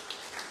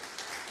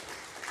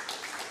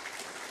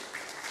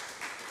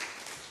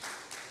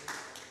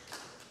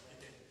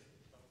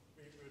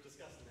were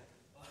discussing that.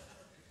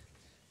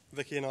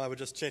 Vicky and I were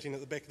just chatting at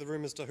the back of the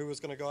room as to who was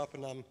going to go up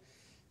and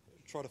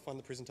try to find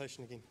the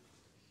presentation again.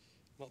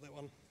 Not that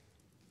one.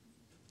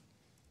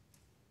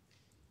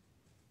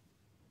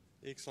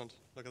 Excellent.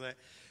 Look at that.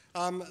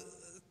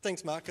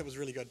 Thanks, Mark. It was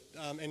really good.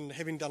 And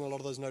having done a lot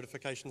of those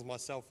notifications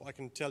myself, I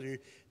can tell you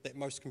that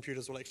most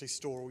computers will actually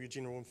store all your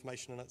general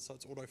information in it. So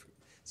it's auto.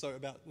 So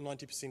about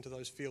 90% of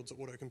those fields are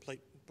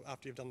autocomplete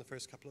after you've done the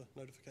first couple of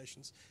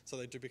notifications. So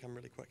they do become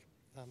really quick.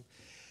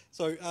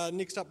 So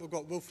next up, we've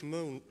got Wilf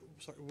Moon.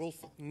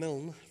 Wolf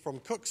Milne from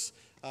Cooks,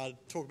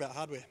 talk about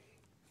hardware.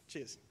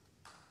 Cheers.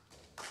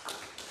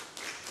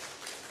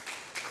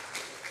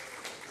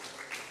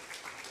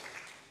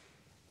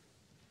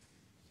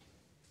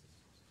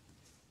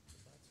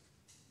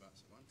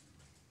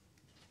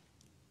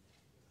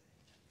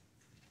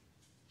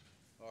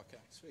 Okay,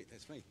 sweet,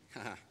 that's me.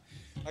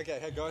 Okay,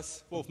 hey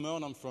guys, Wolf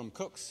Milne, I'm from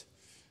Cooks.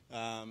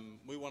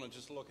 We want to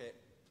just look at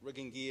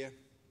rigging gear,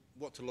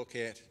 what to look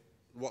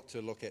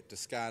at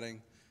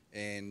discarding,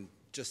 and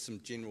just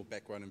some general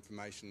background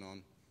information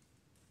on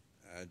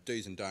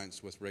do's and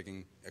don'ts with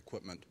rigging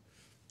equipment.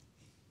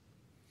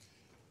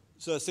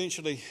 So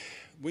essentially,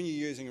 when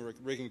you're using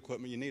rigging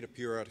equipment, you need a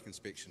periodic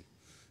inspection.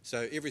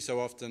 So every so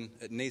often,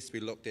 it needs to be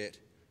looked at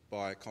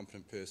by a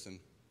competent person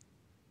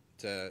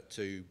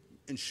to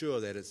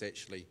ensure that it's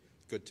actually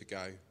good to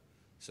go,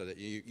 so that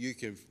you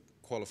can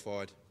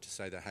qualified to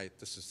say that, hey,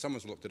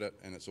 someone's looked at it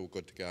and it's all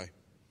good to go.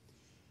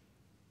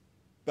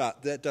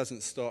 But that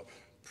doesn't stop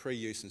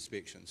pre-use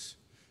inspections.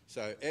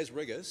 So as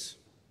riggers,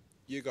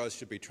 you guys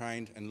should be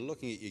trained in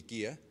looking at your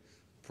gear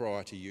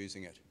prior to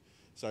using it.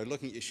 So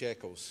looking at your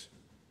shackles,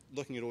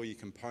 looking at all your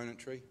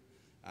componentry,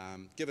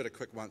 give it a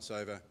quick once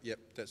over, yep,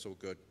 that's all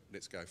good,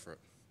 let's go for it.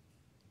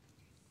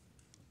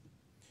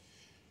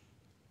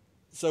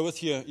 So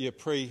with your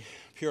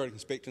pre-periodic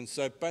inspections,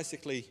 so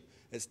basically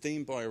it's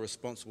deemed by a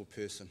responsible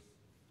person.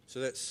 So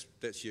that's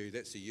you,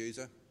 that's the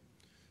user.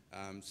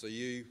 So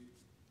you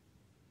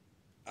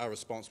are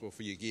responsible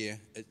for your gear.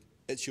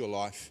 It's your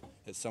life,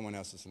 it's someone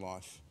else's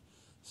life.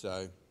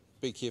 So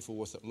be careful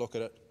with it, look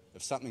at it.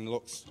 If something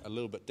looks a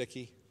little bit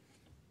dicky,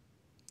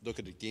 look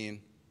at it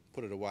again,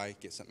 put it away,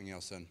 get something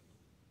else in.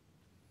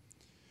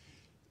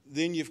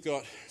 Then you've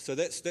got, so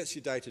that's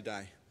your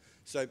day-to-day.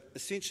 So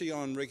essentially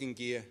on rigging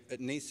gear, it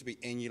needs to be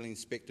annually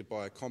inspected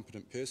by a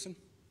competent person.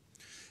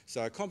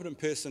 So a competent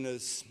person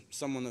is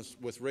someone that's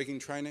with rigging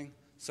training,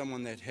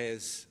 someone that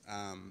has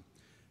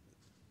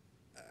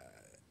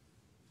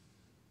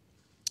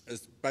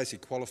is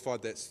basically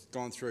qualified, that's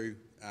gone through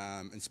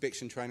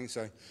inspection training.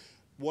 So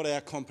what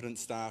our competent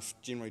staff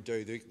generally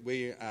do,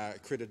 we are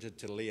accredited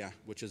to LEA,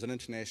 which is an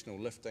international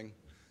lifting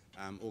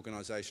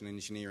organisation in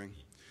engineering.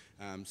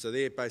 So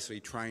they're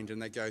basically trained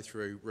and they go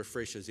through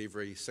refreshers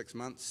every 6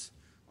 months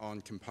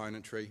on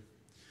componentry.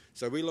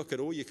 So we look at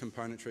all your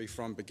componentry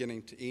from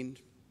beginning to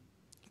end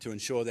to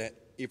ensure that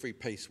every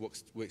piece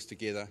works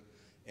together,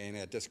 and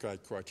our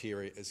discard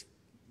criteria is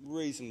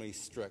reasonably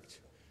strict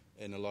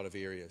in a lot of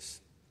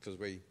areas. Because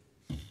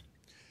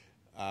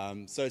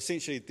so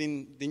essentially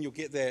then you'll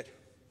get that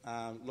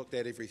looked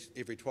at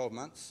every 12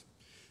 months.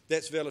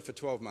 That's valid for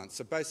 12 months.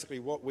 So basically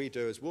what we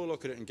do is we'll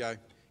look at it and go,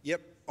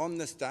 yep, on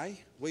this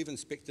day we've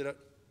inspected it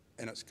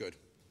and it's good.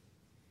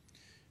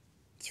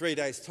 3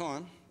 days'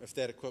 time, if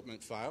that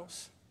equipment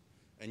fails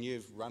and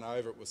you've run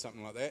over it with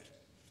something like that,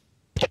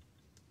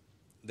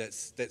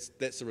 that's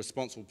the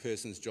responsible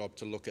person's job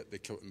to look at the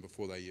equipment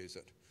before they use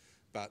it.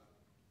 But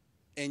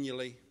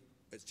annually,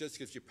 it just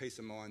gives you peace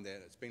of mind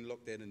that it's been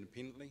looked at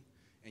independently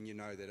and you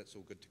know that it's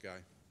all good to go.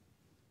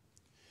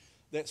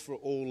 That's for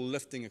all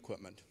lifting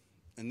equipment.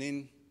 And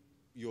then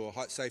your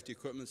height safety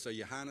equipment, so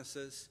your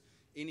harnesses,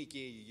 any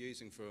gear you're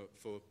using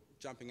for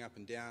jumping up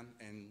and down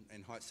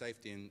and height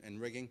safety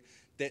and rigging,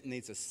 that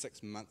needs a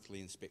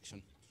 6-monthly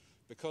inspection.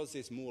 Because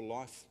there's more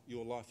life,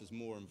 your life is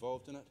more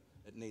involved in it,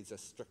 it needs a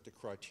stricter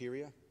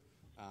criteria.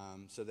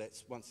 So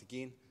that's, once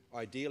again,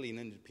 ideally an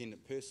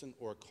independent person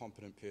or a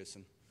competent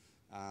person.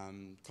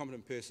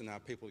 Competent person are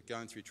people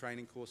going through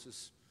training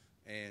courses,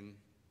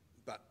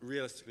 but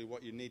realistically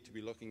what you need to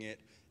be looking at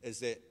is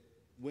that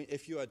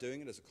if you are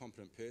doing it as a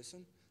competent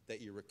person,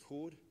 that you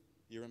record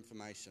your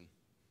information.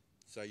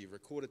 So you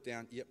record it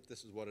down, yep,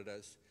 this is what it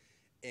is,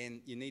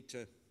 and you need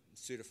to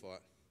certify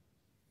it.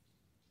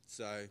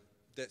 So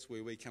that's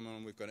where we come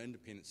on. We've got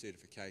independent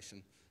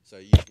certification, so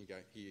you can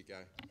go, here you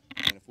go.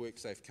 And if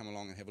WorkSafe come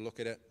along and have a look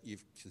at it, you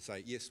can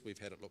say, yes, we've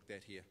had it looked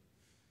at here.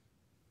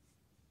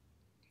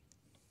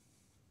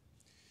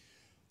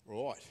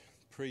 Right,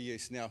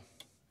 pre-use. Now,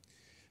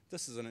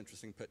 this is an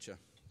interesting picture.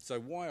 So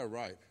wire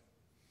rope.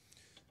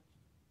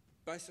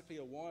 Basically,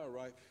 a wire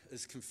rope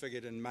is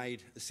configured and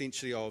made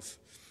essentially of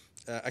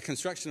a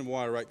construction of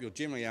wire rope. You'll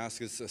generally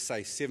ask is,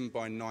 say, 7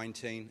 by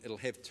 19. It'll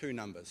have 2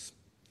 numbers.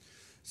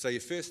 So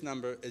your first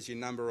number is your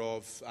number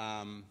of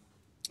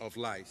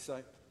lay.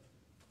 So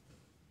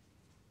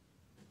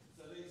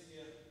these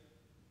here,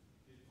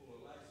 you pull a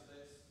lay. So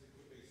there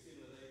could be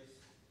 7 of these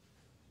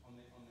on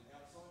the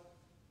outside,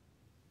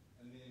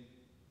 and then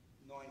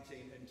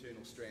 19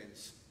 internal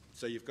strands.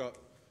 So you've got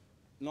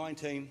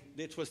 19,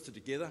 they're twisted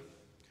together,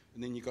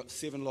 and then you've got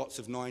 7 lots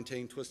of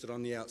 19 twisted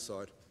on the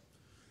outside.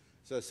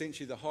 So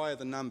essentially the higher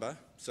the number,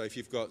 so if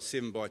you've got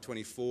 7 by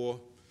 24,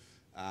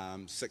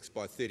 6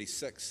 by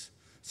 36,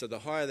 so the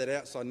higher that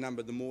outside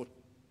number, the more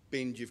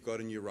bend you've got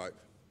in your rope.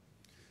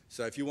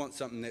 So if you want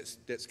something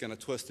that's going to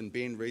twist and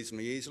bend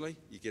reasonably easily,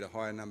 you get a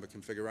higher number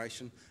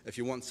configuration. If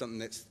you want something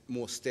that's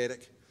more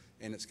static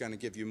and it's going to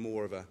give you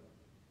more of a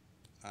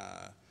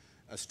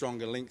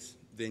stronger length,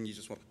 then you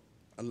just want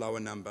a lower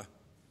number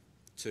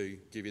to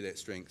give you that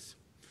strength.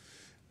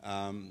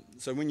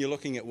 So when you're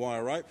looking at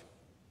wire rope,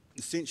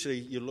 essentially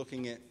you're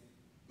looking at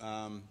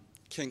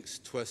kinks,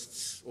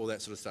 twists, all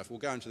that sort of stuff. We'll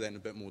go into that in a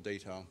bit more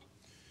detail.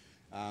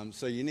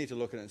 So you need to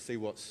look at it and see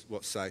what's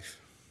safe.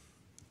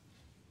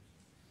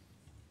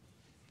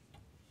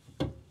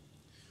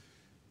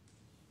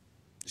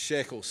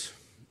 Shackles.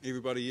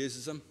 Everybody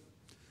uses them,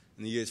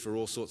 and they're used for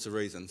all sorts of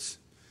reasons.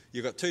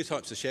 You've got two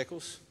types of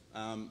shackles.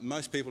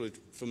 Most people are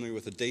familiar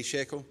with a D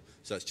shackle,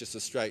 so it's just a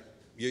straight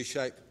U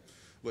shape,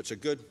 which are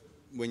good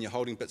when you're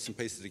holding bits and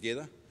pieces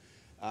together.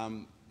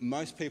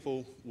 Most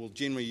people will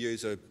generally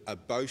use a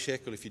bow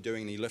shackle if you're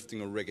doing any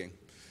lifting or rigging.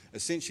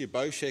 Essentially, a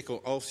bow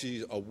shackle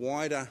offers a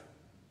wider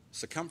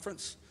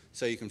circumference,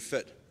 so you can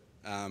fit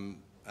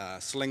a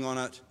sling on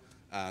it,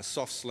 a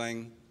soft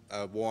sling,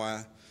 a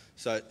wire.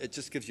 So it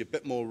just gives you a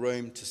bit more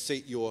room to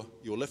seat your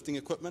lifting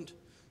equipment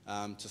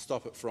to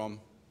stop it from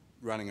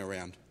running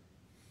around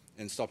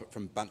and stop it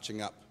from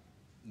bunching up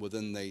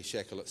within the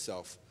shackle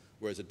itself.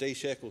 Whereas a D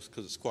shackle,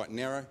 because it's quite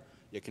narrow,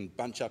 you can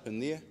bunch up in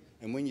there,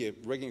 and when your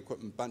rigging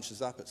equipment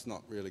bunches up, it's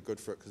not really good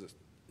for it because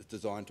it's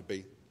designed to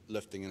be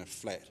lifting in a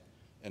flat,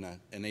 in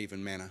an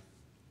even manner.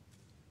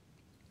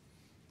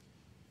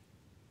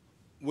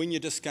 When you're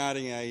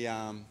discarding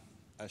a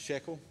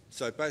shackle,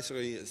 so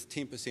basically it's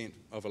 10%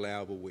 of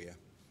allowable wear.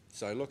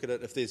 So look at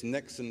it, if there's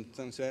nicks and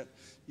things like that,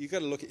 you've got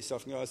to look at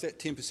yourself and go, is that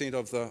 10%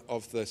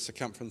 of the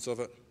circumference of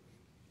it?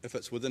 If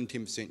it's within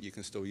 10%, you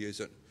can still use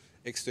it.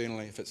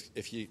 Externally, if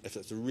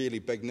it's a really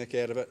big nick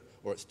out of it,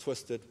 or it's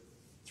twisted,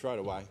 throw it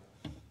away.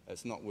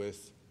 It's not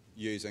worth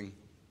using.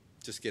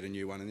 Just get a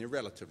new one, and they're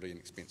relatively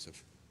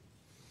inexpensive.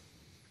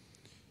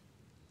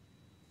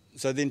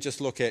 So then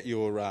just look at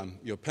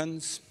your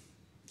pins.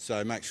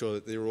 So make sure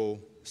that they're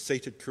all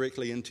seated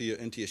correctly into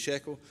your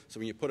shackle. So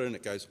when you put it in,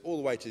 it goes all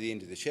the way to the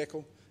end of the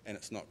shackle, and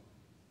it's not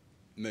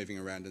moving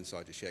around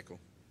inside your shackle.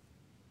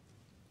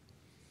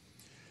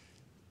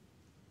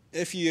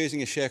 If you're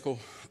using a shackle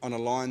on a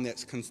line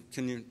that's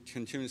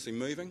continuously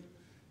moving,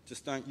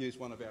 just don't use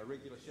one of our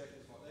regular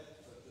shackles like that,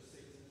 so it just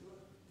sets into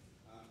it.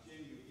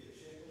 Generally you get a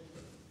shackle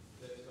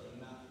that's got a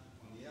nut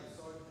on the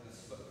outside and a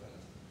split pin.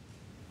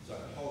 So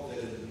hold that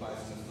in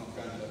place, and the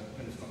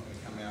pin's not going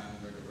to come out and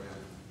move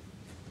around.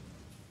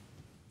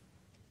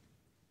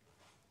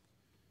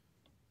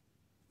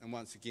 And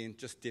once again,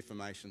 just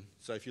deformation.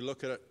 So if you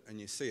look at it and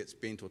you see it's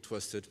bent or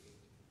twisted,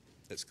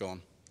 it's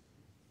gone.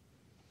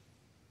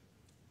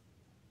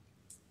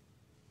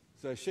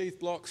 So sheath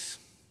blocks,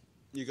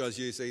 you guys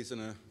use these on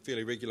a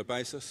fairly regular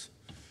basis.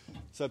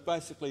 So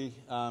basically,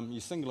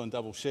 your single and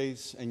double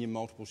sheaths and your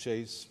multiple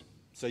sheaths.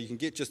 So you can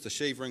get just a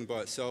sheave ring by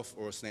itself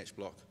or a snatch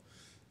block.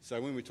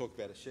 So when we talk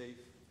about a sheave,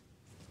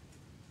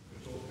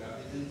 we talk about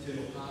the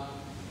internal part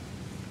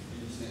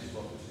and your snatch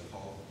block, which is the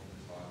whole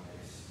entire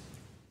piece.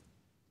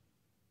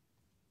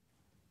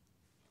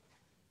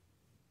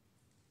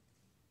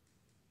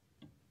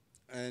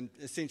 And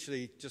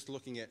essentially, just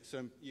looking at,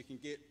 so you can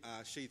get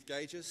sheath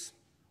gauges.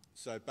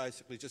 So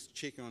basically just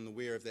checking on the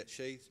wear of that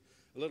sheath.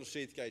 A little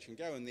sheath gauge can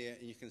go in there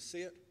and you can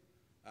see it.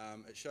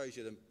 It shows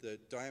you the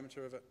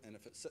diameter of it, and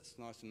if it sits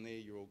nice in there,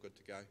 you're all good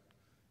to go.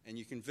 And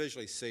you can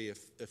visually see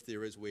if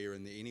there is wear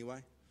in there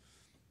anyway.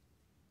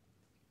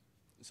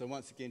 So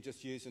once again,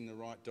 just using the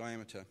right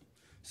diameter.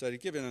 So to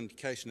give an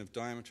indication of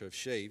diameter of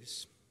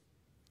sheaves,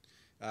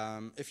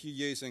 if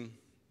you're using,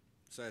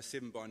 say, a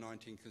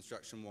 7x19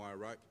 construction wire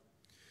rope,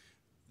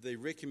 the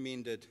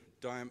recommended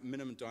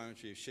minimum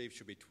diameter of sheave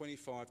should be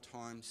 25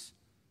 times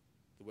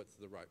the width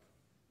of the rope.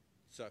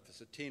 So if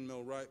it's a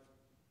 10mm rope,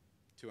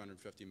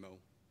 250mm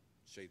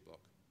sheath block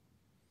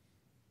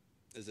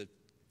is a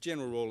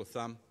general rule of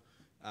thumb,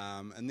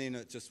 and then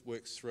it just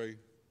works through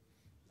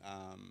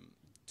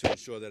to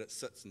ensure that it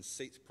sits and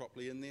seats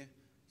properly in there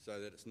so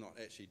that it's not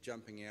actually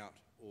jumping out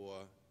or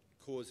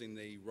causing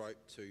the rope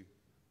to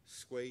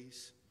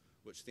squeeze,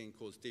 which then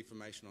causes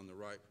deformation on the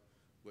rope,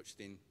 which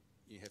then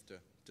you have to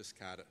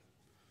discard it.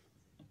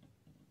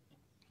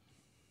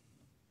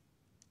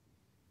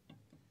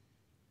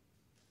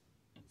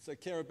 So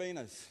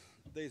carabiners,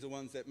 these are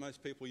ones that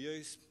most people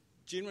use.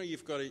 Generally,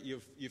 you've got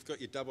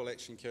your double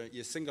action,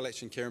 your single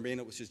action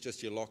carabiner, which is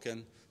just your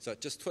lock-in. So it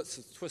just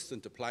twists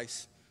into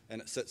place, and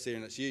it sits there,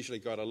 and it's usually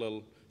got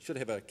should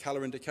have a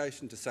colour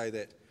indication to say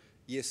that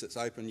yes, it's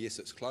open, yes,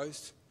 it's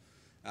closed.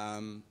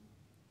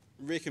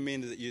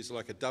 Recommended that you use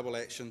like a double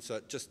action, so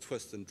it just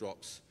twists and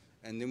drops.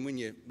 And then when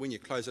you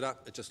close it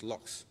up, it just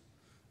locks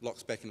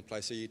back into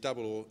place. So you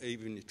double or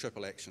even your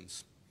triple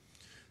actions.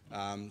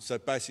 So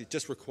basically, it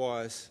just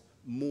requires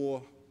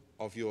more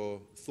of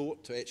your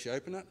thought to actually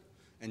open it,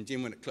 and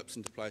then when it clips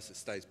into place, it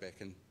stays back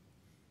in,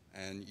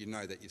 and you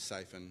know that you're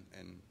safe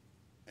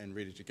and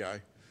ready to go.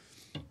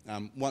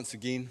 Once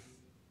again,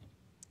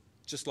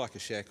 just like a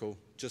shackle,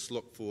 just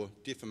look for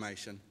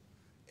deformation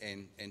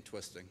and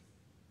twisting.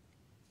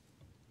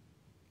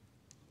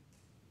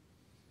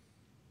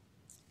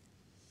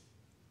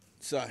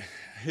 So,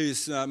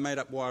 who's made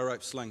up wire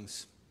rope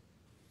slings?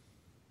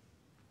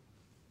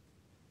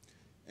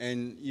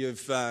 And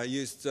you've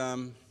used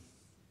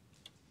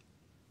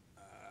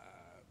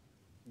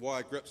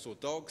wire grips or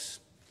dogs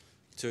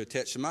to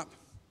attach them up.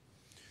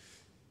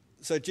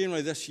 So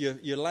generally this,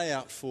 your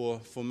layout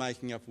for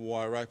making up a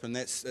wire rope, and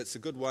it's a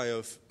good way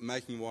of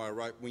making wire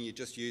rope when you're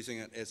just using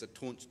it as a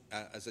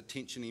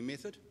tensioning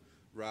method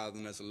rather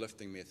than as a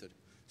lifting method.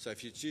 So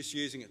if you're just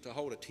using it to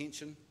hold a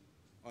tension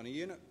on a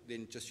unit,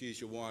 then just use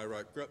your wire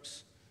rope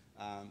grips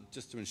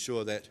just to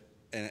ensure that,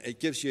 and it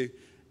gives you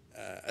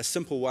a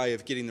simple way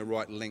of getting the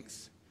right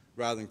length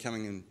rather than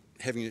coming and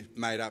having it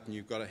made up and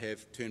you've got to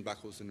have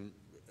turnbuckles and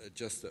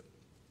adjust it.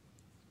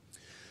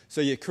 So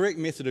your correct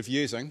method of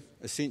using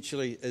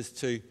essentially is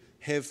to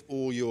have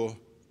all your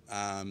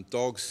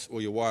dogs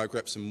or your wire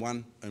grips in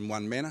one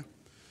manner.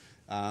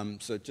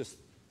 So just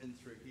in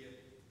through here.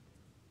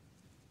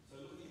 So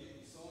looking at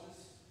your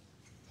size,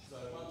 so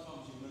 1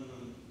 times your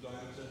minimum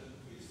diameter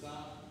for your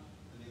start,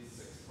 and then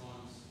 6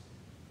 times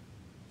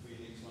for your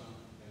next one,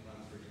 and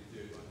run through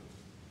your third one.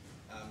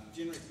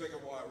 Generally bigger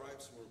wire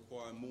ropes will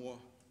require more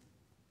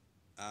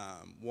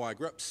wire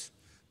grips,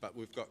 but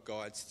we've got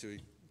guides to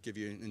give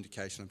you an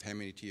indication of how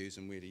many to use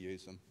and where to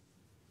use them.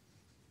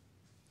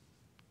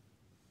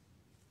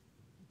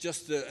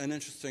 Just an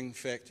interesting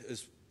fact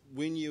is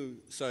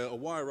so a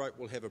wire rope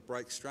will have a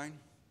break strain.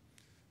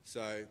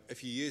 So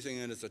if you're using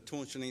it as a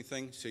torsioning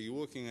thing, so you're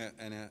working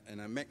in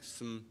a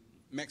maximum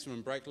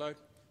break load,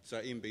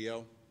 so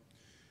MBL,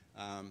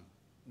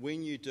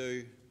 when you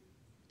do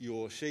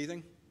your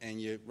sheathing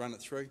and you run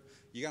it through,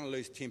 you're going to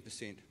lose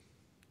 10%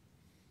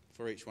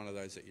 for each one of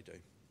those that you do.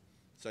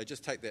 So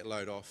just take that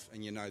load off,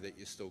 and you know that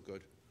you're still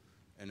good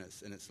in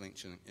its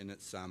length and in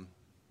its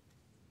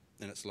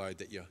load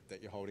that you're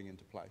holding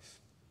into place.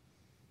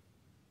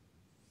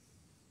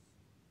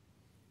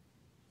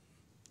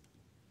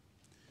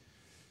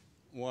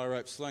 Wire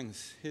rope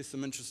slings. Here's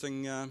some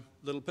interesting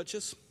little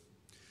pictures.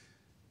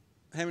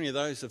 How many of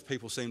those have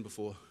people seen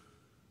before?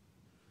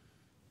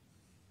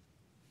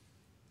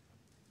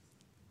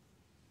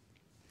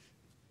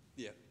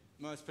 Yeah,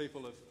 most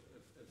people have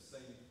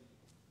seen.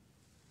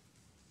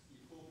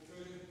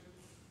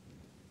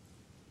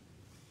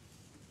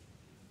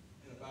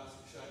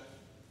 Basket shape,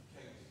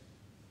 kinked,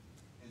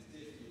 and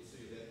definitely you'll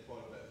see that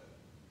quite a bit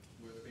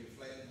where it's been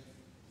flattened,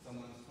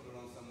 someone's put it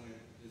on somewhere,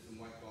 there's some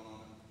weight gone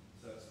on it,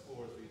 so its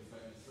core has been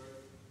flattened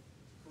through.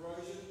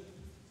 Corrosion.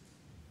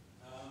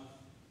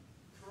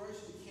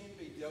 Corrosion can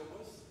be dealt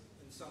with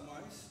in some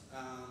ways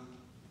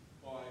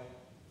by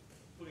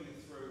putting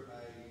it through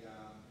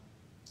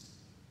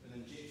an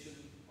injection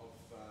of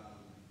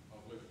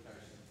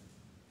lubrication,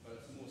 but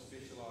it's a more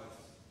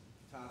specialised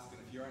task, and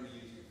if you're only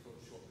using it for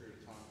a short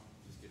period of time,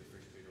 just get a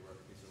fresh piece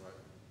of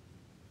rope.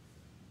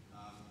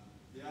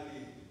 The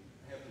only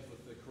happens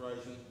with the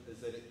corrosion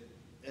is that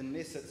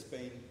unless it's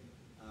been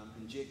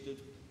injected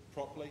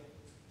properly,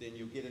 then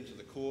you'll get into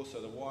the core,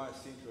 so the wire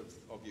centre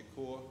of your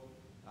core,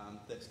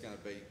 that's going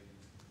to be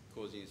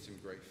causing you some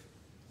grief.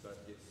 So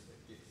it gets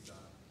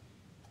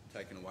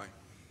taken away.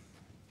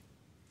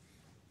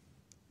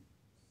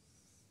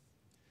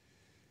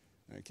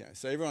 Okay,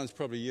 so everyone's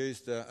probably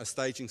used a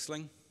staging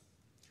sling.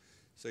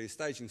 So your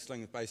staging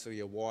sling is basically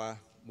a wire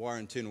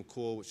internal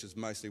core, which is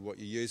mostly what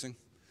you're using.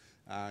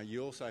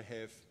 You also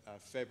have a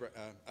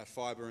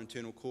fibre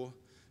internal core,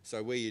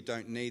 so where you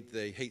don't need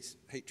the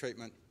heat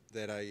treatment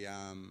that a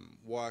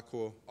wire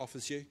core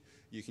offers you,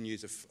 you can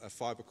use a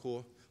fibre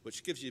core,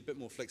 which gives you a bit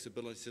more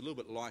flexibility. It's a little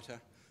bit lighter.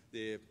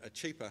 They're a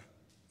cheaper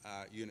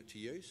unit to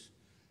use.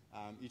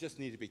 You just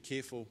need to be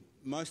careful.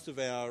 Most of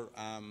our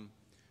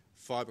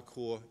fibre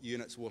core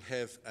units will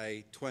have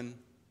a twin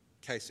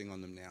casing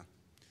on them now.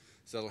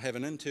 So it'll have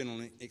an internal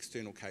and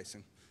external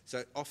casing. So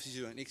it offers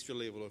you an extra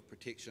level of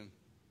protection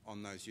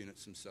on those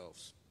units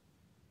themselves.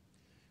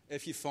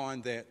 If you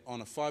find that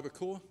on a fibre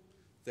core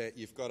that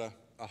you've got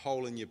a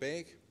hole in your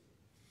bag,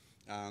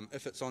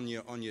 if it's on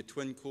your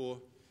twin core,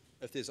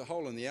 if there's a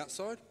hole in the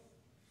outside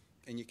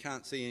and you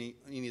can't see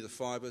any of the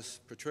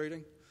fibres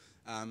protruding,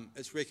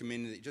 it's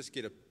recommended that you just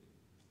get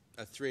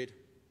a thread,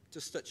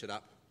 just stitch it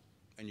up,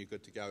 and you're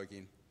good to go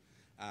again.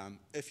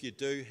 If you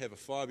do have a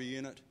fibre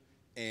unit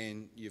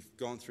and you've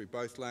gone through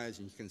both layers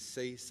and you can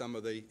see some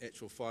of the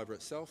actual fibre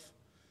itself,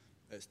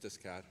 it's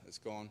discard, it's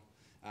gone.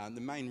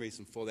 The main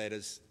reason for that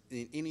is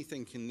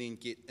anything can then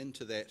get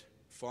into that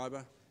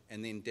fibre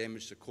and then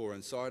damage the core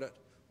inside it,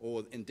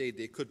 or indeed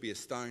there could be a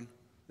stone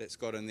that's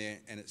got in there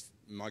and it's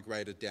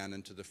migrated down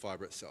into the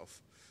fibre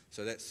itself.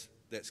 So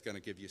that's going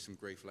to give you some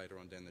grief later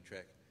on down the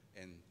track,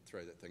 and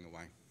throw that thing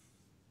away.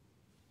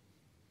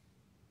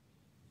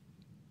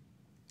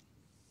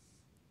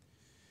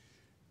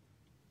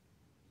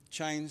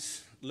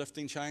 Chains,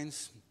 lifting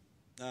chains.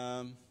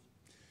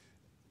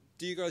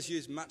 Do you guys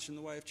use much in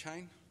the way of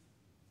chain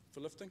for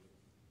lifting?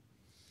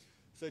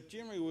 So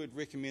generally we would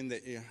recommend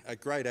that a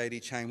grade 80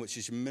 chain, which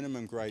is your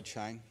minimum grade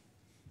chain,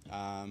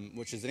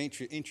 which is an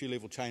entry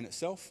level chain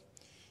itself.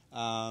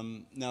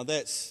 Now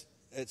it's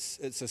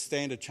a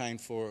standard chain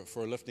for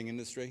a lifting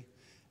industry.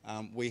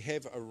 We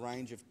have a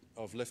range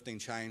of lifting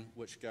chain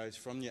which goes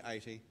from your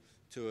 80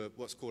 to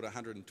what's called a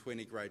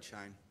 120 grade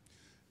chain,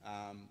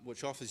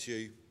 which offers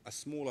you a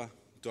smaller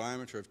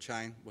diameter of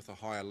chain with a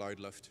higher load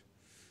lift.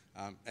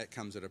 It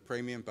comes at a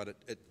premium, but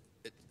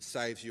it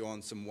saves you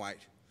on some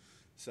weight.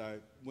 So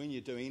when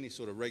you do any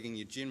sort of rigging,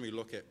 you generally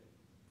look at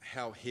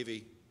how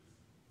heavy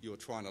you're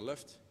trying to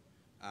lift,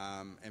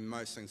 and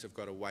most things have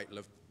got a weight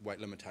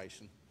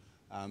limitation.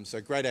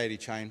 So grade 80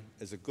 chain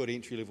is a good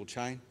entry-level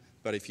chain,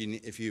 but if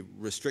you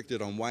restrict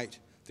it on weight,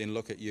 then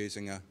look at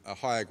using a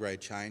higher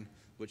grade chain,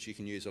 which you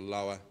can use a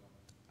lower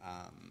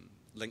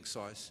link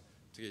size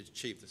to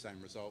achieve the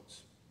same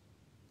results.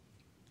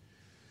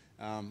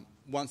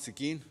 Once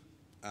again,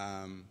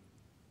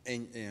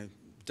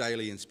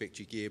 daily inspect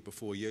your gear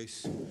before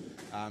use.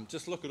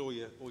 Just look at all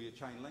your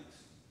chain links.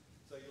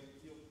 So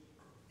you'll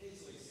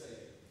easily see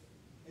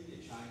in your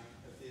chain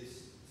if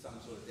there's some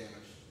sort of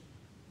damage.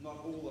 Not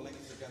all the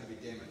links are going to be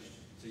damaged.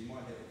 So you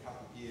might have a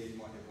couple here, you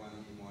might have one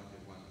here, you might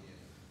have one here.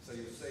 So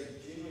you'll see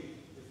generally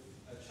if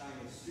a chain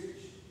is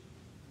stretched,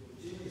 you'll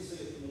generally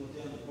see it more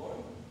down the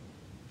bottom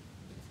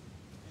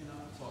and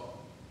up the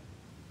top,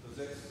 because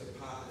that's the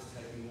part that's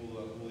taking all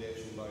the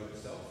actual load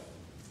itself.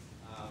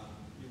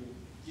 You'll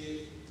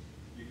get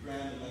your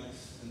ground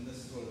links and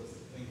this sort of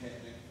thing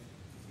happening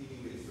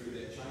anywhere through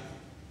that chain.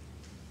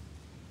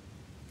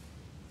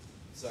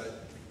 So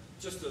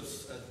just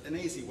an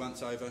easy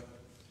once over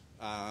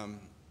and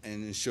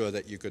ensure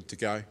that you're good to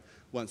go.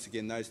 Once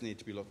again, those need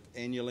to be looked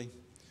annually,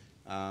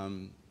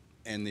 and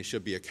there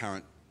should be a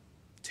current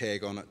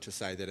tag on it to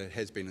say that it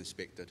has been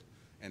inspected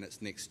and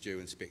its next due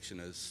inspection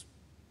is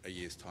a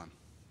year's time.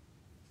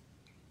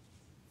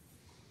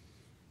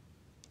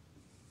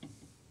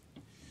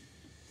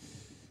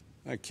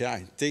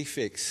 Okay,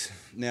 defects.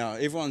 Now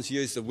everyone's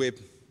used a web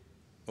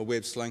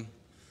sling,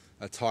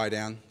 a tie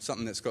down,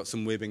 something that's got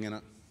some webbing in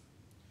it.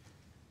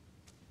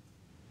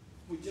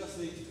 We just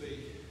need to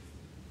be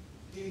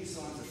any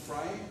signs of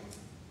fraying.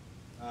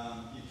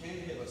 You can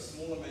have a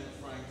small amount of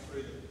fraying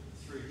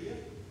through here,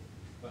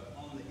 but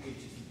on the edge,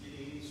 if you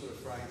get any sort of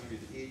fraying through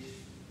the edge,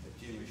 it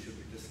generally should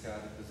be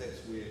discarded because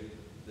that's where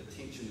the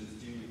tension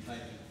is generally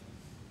taken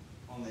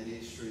on that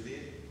edge through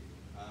there.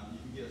 You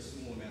can get a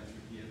small amount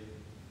through here,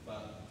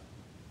 but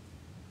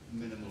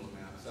minimal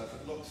amount. So if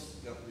it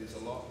looks like there's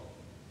a lot,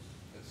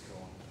 it's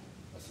gone.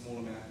 A small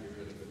amount, you're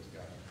really good to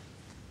go.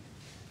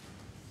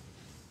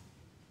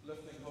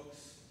 Lifting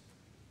hooks.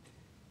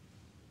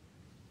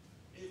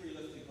 Every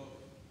lifting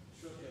hook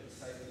should have a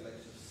safety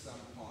latch of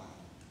some kind.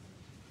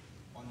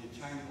 On your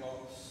chain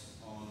blocks,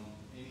 on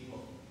any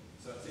hook.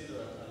 So it's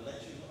either a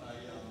latching,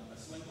 a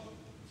sling hook,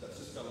 so it's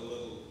just got a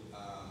little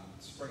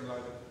spring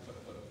loaded, clip,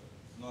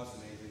 nice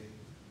and easy,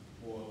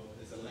 or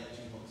there's a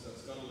latching hook, so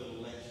it's got a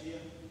little latch here,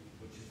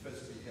 which you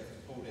physically have to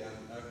pull down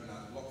and open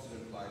up, locks it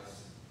in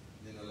place,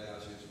 and then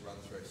allows you to run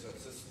through. So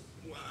it's just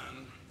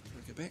one. Can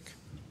I go back?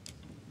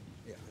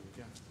 Yeah, there we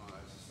go. Oh,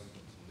 there's a sling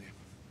hook on there.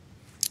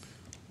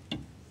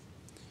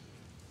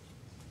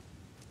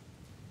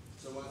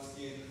 So once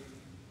again,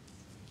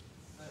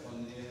 that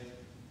one there,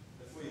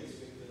 if we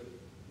inspected it,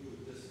 we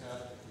would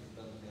discard it because it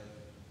doesn't have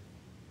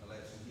a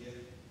latch in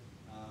here.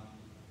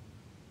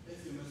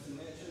 If you're missing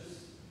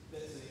latches,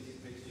 that's an easy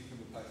fix, you can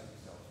replace it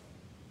yourself.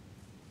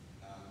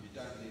 You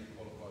don't need a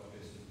qualified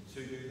person to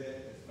do that,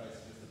 it's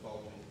basically just a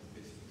bolt into the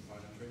piece of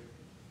componentry.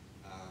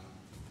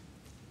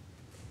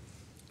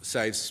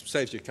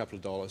 Saves you a couple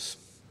of dollars.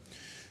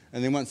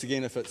 And then once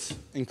again, if it's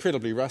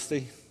incredibly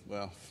rusty,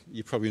 well,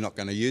 you're probably not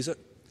going to use it.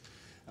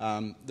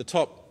 The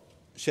top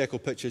shackle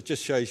picture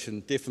just shows you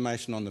some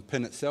deformation on the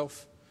pin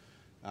itself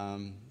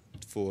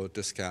for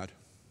discard.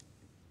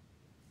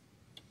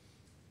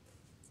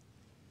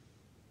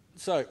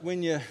 So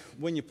when you're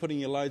putting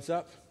your loads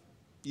up,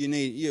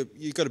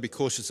 you've got to be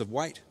cautious of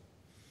weight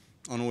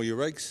on all your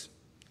rigs.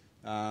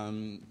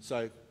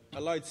 So a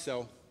load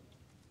cell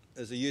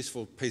is a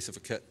useful piece of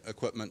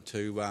equipment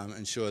to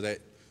ensure that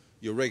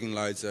your rigging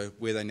loads are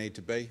where they need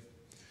to be.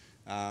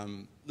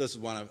 This is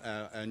one of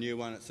our new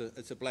one.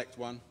 It's a black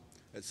one.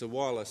 It's a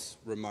wireless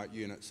remote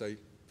unit. So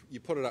you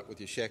put it up with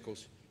your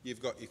shackles.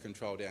 You've got your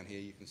control down here.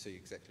 You can see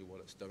exactly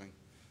what it's doing,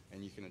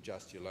 and you can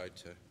adjust your load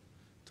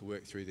to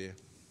work through there.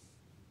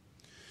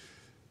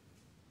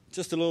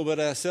 Just a little bit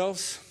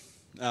ourselves.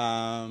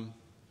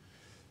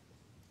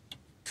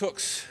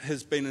 Cooks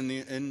has been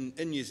in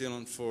New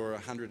Zealand for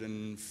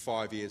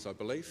 105 years, I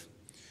believe.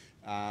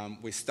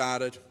 We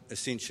started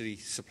essentially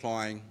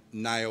supplying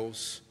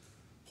nails,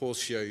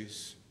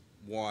 horseshoes,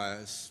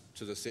 wires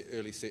to the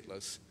early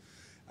settlers.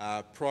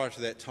 Prior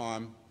to that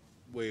time,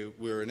 we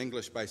were an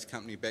English-based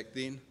company back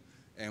then,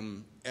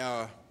 and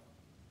our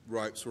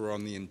ropes were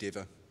on the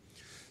Endeavour.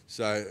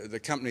 So the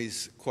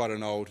company's quite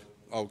an old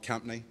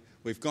company.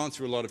 We've gone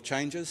through a lot of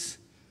changes.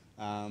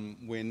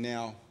 We're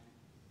now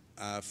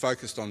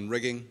focused on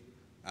rigging,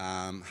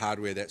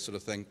 hardware, that sort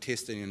of thing,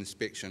 testing and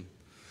inspection.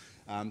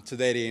 To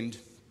that end,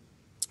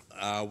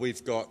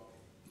 we've got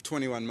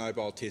 21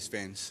 mobile test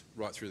vans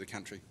right through the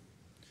country.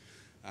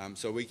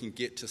 So we can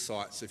get to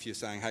sites if you're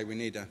saying, hey, we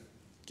need to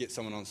get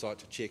someone on site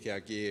to check our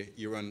gear,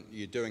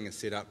 you're doing a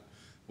setup,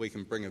 we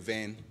can bring a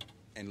van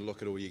and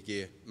look at all your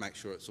gear, make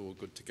sure it's all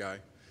good to go.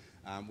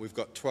 We've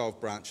got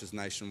 12 branches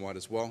nationwide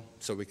as well,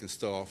 so we can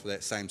still offer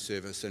that same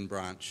service in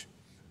branch.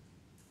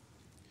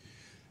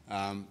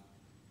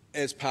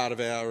 as part of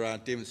our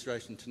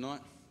demonstration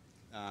tonight,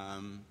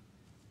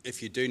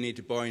 if you do need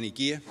to buy any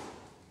gear,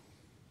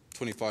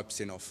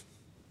 25% off.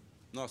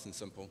 Nice and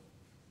simple.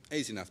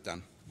 Easy enough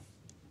done.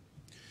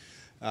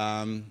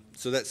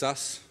 So that's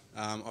us.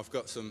 I've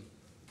got some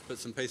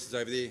bits and pieces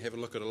over there. Have a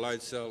look at a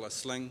load cell, a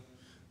sling.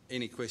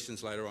 Any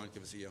questions later on,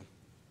 give us a yell.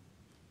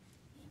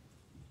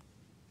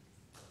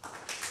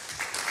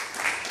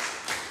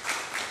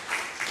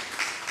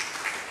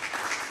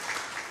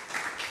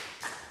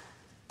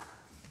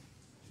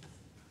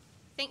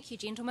 Thank you,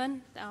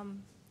 gentlemen.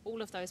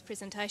 All of those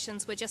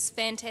presentations were just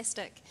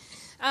fantastic.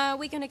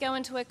 We're going to go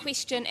into a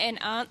question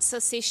and answer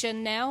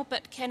session now,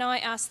 but can I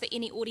ask that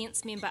any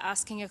audience member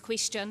asking a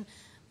question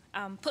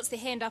puts their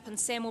hand up and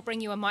Sam will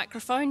bring you a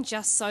microphone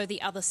just so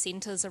the other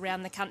centres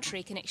around the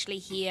country can actually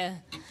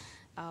hear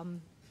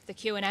the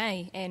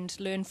Q&A and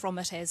learn from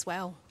it as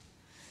well.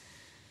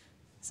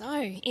 So,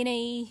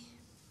 any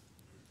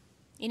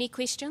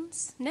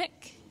questions?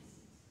 Nick?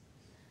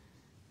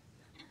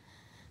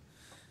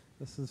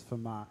 This is for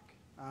Mark.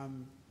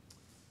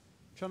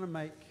 Trying to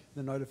make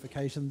the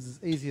notifications as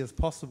easy as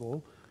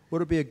possible.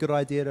 Would it be a good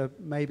idea to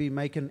maybe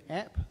make an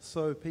app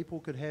so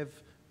people could have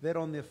that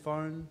on their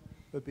phone?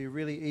 It would be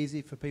really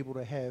easy for people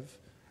to have,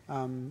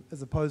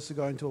 as opposed to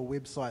going to a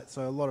website.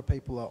 So a lot of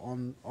people are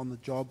on the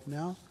job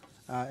now,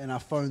 and our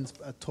phone's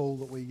a tool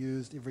that we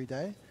use every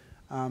day.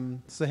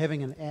 So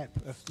having an app,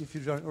 if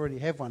you don't already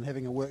have one,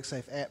 having a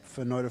WorkSafe app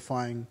for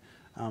notifying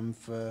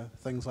for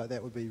things like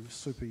that would be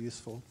super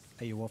useful.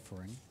 Are you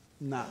offering?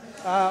 Nah.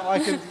 I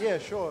can, yeah,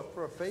 sure,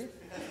 for a fee.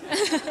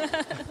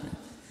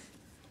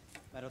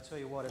 Mate, I'll tell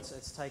you what,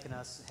 it's taken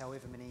us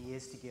however many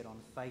years to get on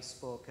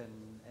Facebook and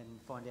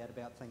find out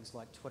about things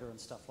like Twitter and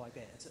stuff like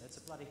that. It's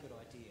a bloody good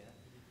idea,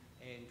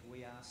 and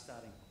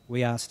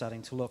we are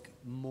starting to look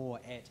more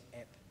at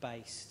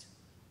app-based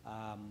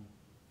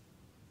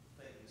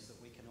things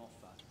that we can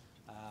offer,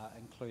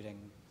 including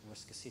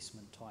risk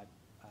assessment type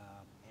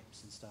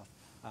apps and stuff.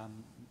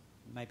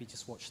 Maybe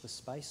just watch this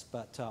space,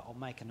 but I'll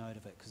make a note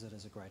of it because it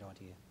is a great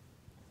idea.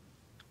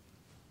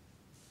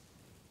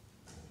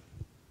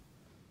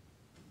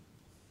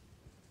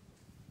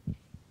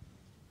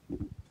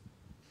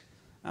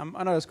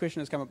 I know this question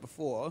has come up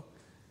before,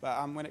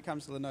 but when it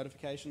comes to the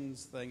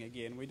notifications thing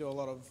again, we do a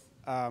lot of...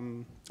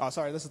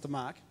 this is to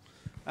Mark.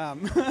 There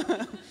we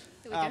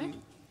go.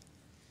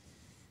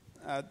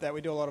 That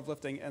we do a lot of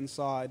lifting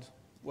inside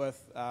with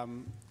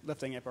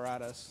lifting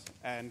apparatus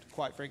and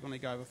quite frequently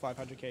go over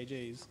 500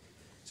 kgs.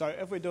 So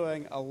if we're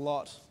doing a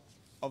lot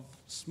of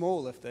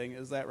small lifting,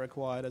 is that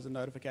required as a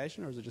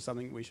notification, or is it just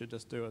something we should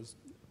just do as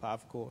part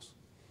of the course?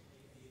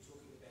 Are you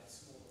talking about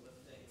small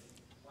lifting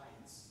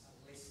planes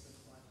less than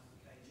 500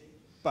 kg?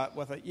 But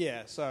with it,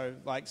 yeah. So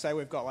like, say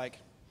we've got like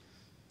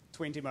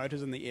 20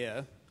 motors in the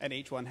air, and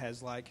each one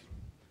has like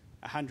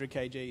 100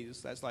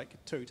 kgs. That's like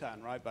 2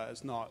 ton, right? But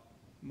it's not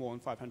more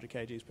than 500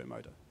 kgs per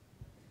motor.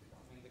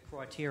 I mean, the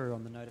criteria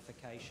on the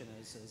notification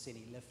is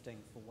any lifting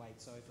for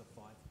weights over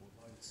 5 or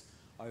loads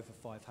over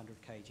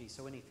 500 kg,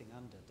 so anything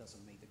under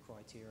doesn't meet the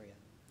criteria.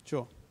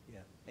 Sure. Yeah,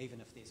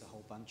 even if there's a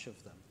whole bunch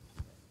of them.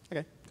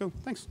 Okay, cool,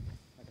 thanks.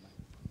 Okay,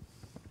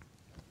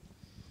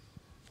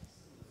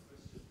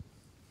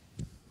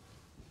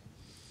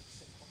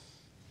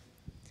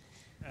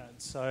 mate.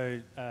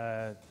 So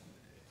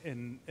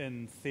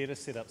in theatre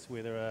setups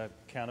where there are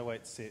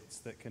counterweight sets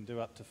that can do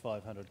up to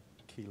 500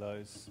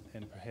 kilos,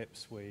 and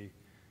perhaps we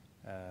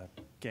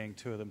gang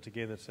 2 of them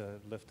together to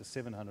lift a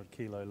 700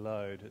 kilo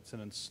load, it's an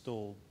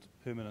installed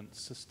permanent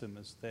system.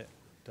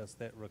 Does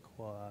that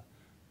require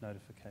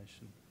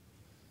notification?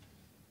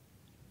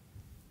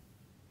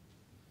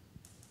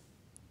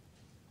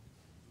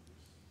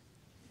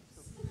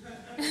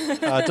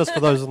 Just for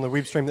those on the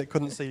web stream that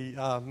couldn't see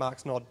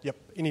Mark's nod, yep,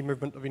 any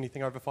movement of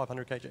anything over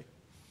 500 kg. I mean,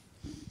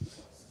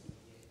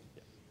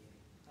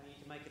 you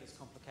can make it as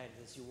complicated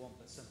as you want,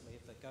 but simply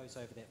if it goes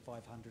over that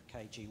 500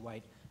 kg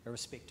weight,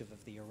 irrespective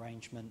of the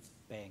arrangement,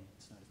 bang,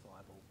 it's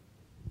notifiable.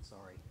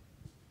 Sorry.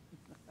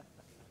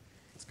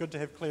 It's good to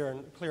have clear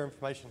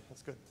information.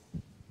 That's good.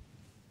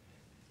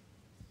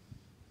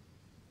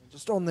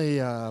 Just on the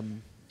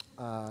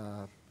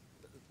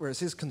where it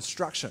says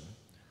construction.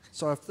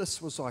 So if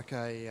this was like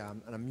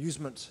an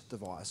amusement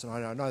device, and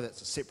I know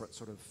that's a separate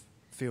sort of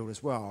field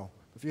as well.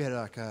 If you had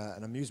like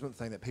an amusement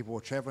thing that people were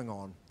travelling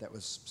on, that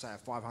was say a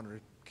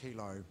 500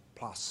 kilo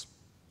plus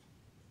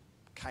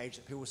cage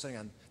that people were sitting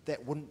in,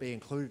 that wouldn't be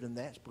included in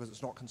that because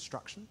it's not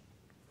construction.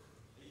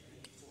 Are you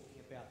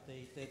talking about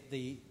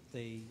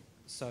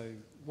so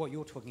what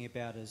you're talking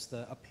about is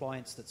the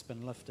appliance that's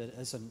been lifted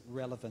isn't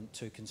relevant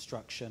to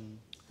construction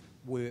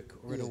work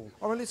or at all?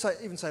 I mean, let's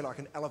say like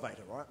an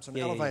elevator, right? So an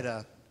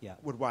elevator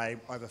would weigh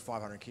over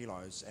 500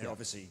 kilos, and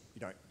obviously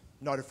you don't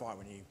notify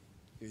when you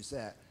use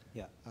that.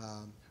 Yeah.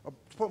 To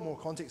put more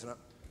context in it,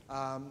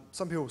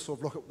 some people sort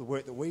of look at the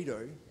work that we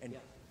do and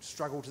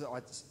struggle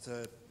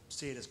to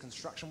see it as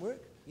construction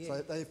work. Yeah.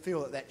 So they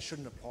feel that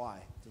shouldn't apply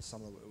to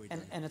some of the work we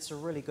do. And it's a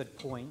really good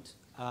point.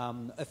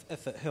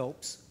 If it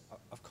helps,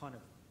 I've kind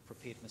of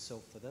prepared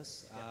myself for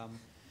this.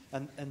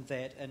 And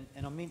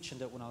I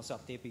mentioned it when I was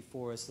up there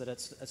before, is that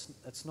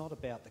it's not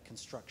about the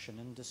construction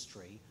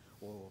industry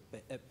or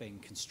it being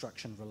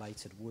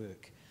construction-related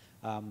work.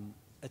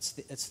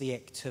 It's the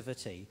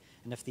activity,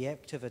 and if the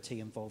activity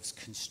involves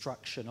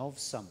construction of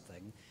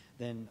something,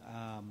 then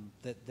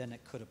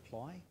it could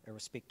apply,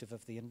 irrespective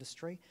of the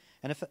industry.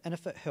 And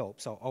if it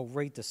helps, I'll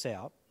read this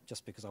out,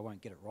 just because I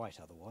won't get it right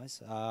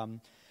otherwise.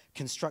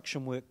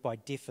 Construction work by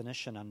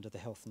definition under the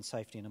Health and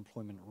Safety and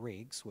Employment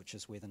Regs, which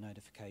is where the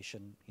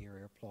notification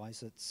area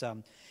applies, it's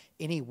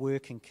any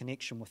work in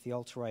connection with the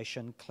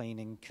alteration,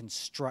 cleaning,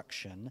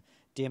 construction,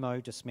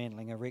 demo,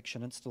 dismantling,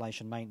 erection,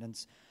 installation,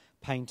 maintenance,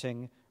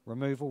 painting,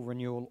 removal,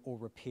 renewal or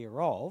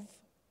repair of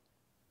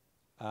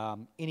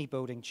any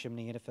building,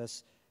 chimney,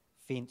 edifice,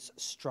 fence,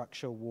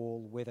 structure,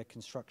 wall, whether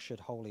constructed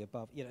wholly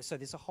above. So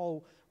there's a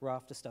whole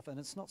raft of stuff, and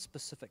it's not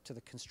specific to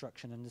the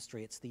construction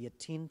industry. It's the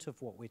intent of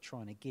what we're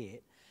trying to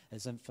get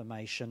is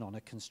information on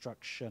a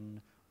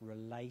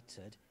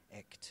construction-related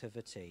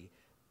activity,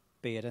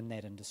 be it in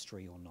that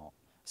industry or not.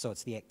 So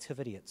it's the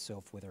activity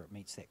itself, whether it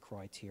meets that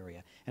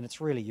criteria. And it's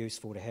really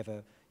useful to have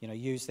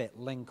use that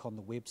link on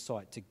the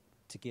website to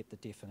get the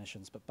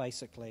definitions. But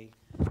basically,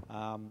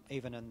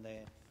 even in the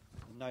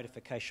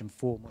notification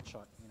form, which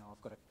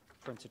I've got a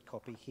printed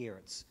copy here,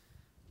 it's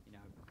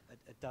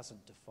it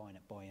doesn't define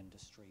it by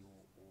industry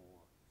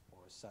or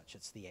as such.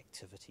 It's the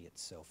activity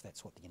itself.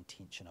 That's what the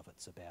intention of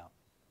it's about.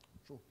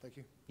 Sure, thank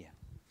you. Yeah.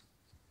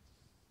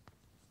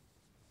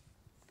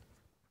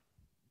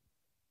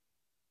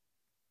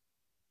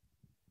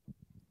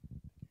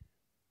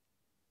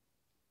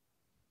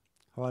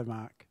 Hello,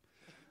 Mark.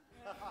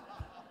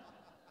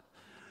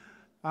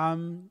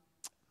 I'm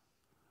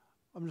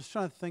just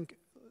trying to think.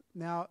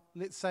 Now,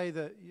 let's say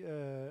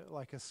that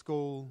like a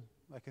school,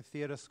 like a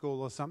theatre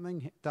school or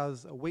something,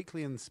 does a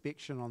weekly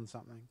inspection on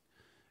something.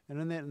 And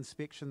in that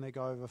inspection, they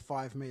go over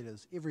 5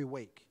 metres every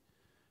week.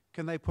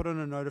 Can they put in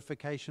a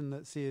notification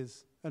that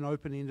says, an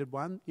open-ended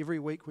one, every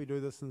week we do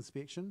this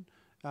inspection,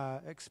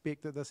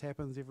 expect that this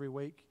happens every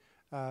week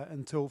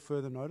until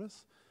further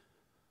notice?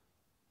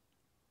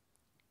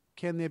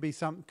 Can there be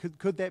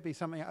could that be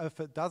something, if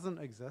it doesn't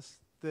exist,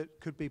 that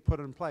could be put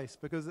in place?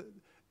 Because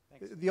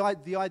the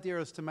idea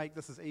is to make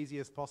this as easy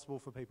as possible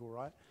for people,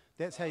 right?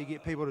 That's how you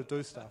get people to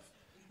do stuff.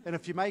 And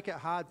if you make it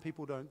hard,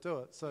 people don't do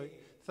it. So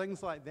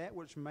things like that,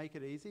 which make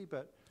it easy,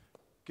 but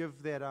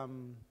give that,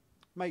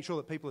 make sure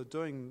that people are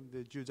doing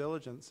the due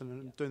diligence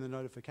and doing the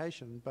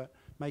notification, but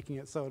making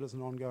it so it is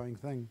an ongoing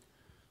thing.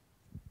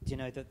 Do you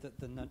know that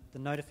the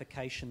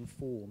notification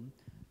form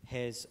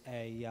has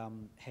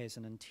an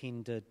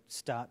intended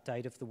start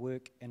date of the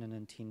work and an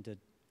intended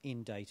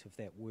end date of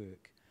that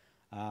work?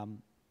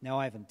 Now,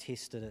 I haven't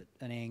tested it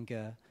in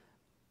anger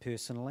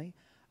personally,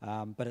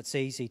 but it's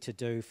easy to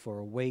do for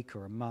a week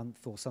or a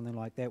month or something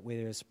like that where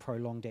there's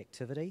prolonged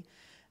activity.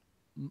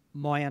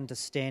 My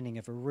understanding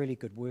of a really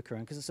good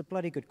workaround, because it's a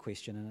bloody good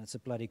question and it's a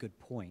bloody good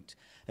point,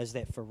 is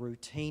that for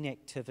routine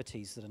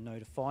activities that are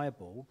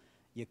notifiable,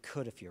 you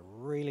could, if you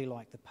really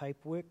like the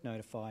paperwork,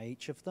 notify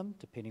each of them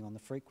depending on the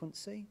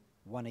frequency.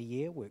 1 a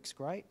year works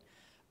great.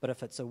 But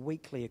if it's a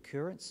weekly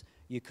occurrence,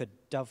 you could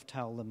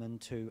dovetail them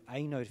into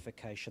a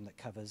notification that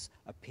covers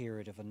a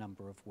period of a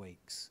number of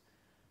weeks.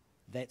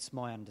 That's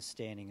my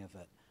understanding of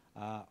it.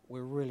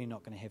 We're really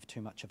not going to have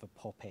too much of a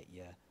pop at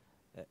you,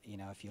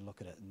 if you look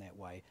at it in that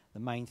way.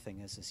 The main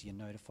thing is you're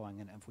notifying,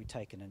 and if we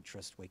take an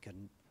interest, we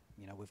can,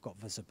 we've got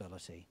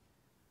visibility.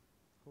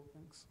 Cool,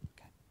 thanks.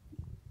 Okay.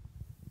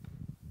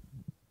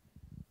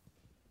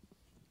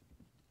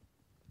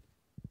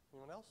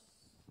 Anyone else?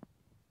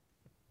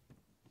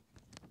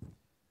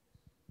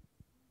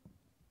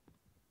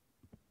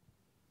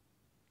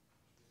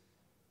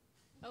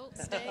 Oh,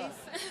 Steve.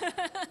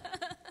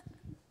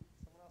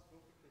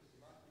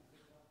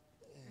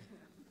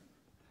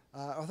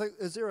 I think,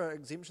 is there an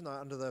exemption though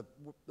under the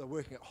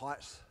working at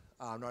height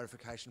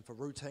notification for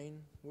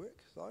routine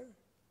work though?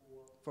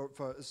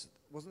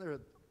 Wasn't there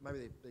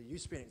maybe there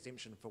used to be an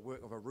exemption for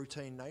work of a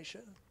routine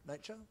nature?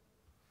 An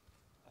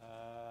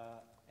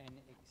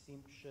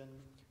exemption.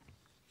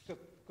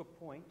 Good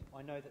point.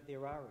 I know that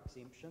there are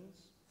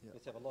exemptions. Yep.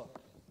 Let's have a look.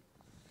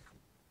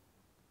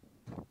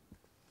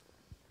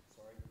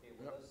 Sorry, bear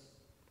with us.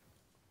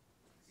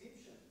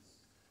 Exemptions.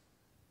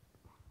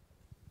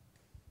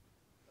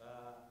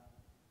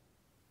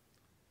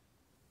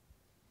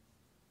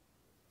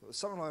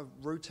 Something like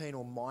routine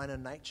or minor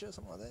nature,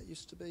 something like that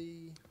used to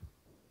be.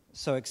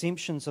 So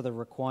exemptions are the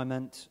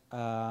requirement.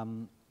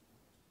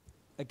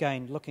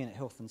 Again, looking at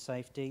health and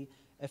safety,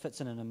 if it's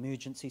in an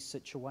emergency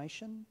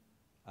situation,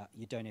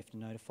 you don't have to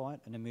notify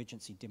it. An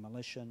emergency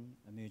demolition,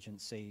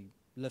 emergency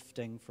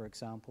lifting, for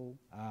example,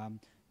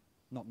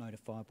 not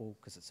notifiable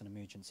because it's an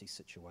emergency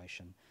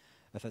situation.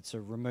 If it's a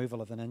removal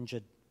of an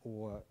injured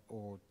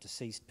or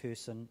deceased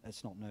person,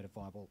 it's not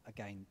notifiable.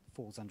 Again,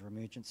 falls under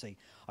emergency.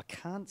 I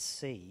can't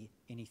see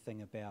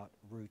anything about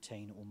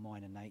routine or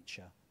minor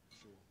nature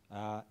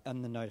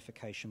in the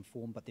notification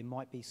form, but there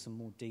might be some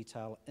more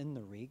detail in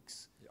the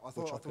regs. Yeah, I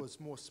thought it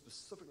was more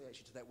specifically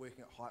actually to that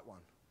working at height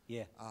one.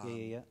 Yeah,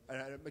 yeah.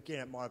 And again,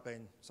 it might have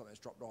been something that's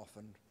dropped off,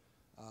 and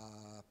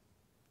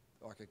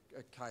like a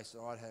case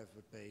that I'd have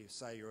would be,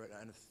 say you're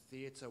in a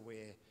theatre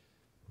where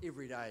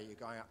every day you're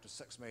going up to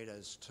 6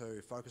 metres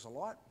to focus a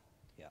light.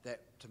 Yeah.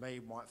 That, to me,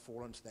 might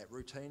fall into that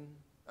routine,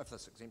 if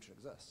this exemption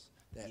exists.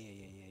 That,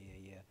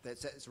 Yeah.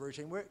 That's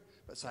routine work,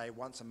 but say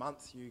once a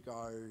month you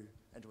go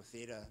into a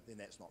theatre, then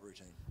that's not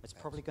routine. It's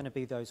probably going to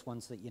be those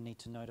ones that you need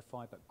to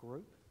notify but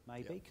group,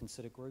 maybe, Yep.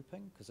 consider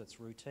grouping, because it's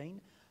routine.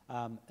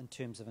 In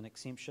terms of an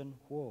exemption,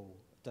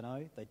 don't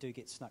know, they do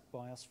get snuck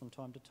by us from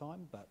time to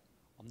time, but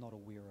I'm not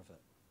aware of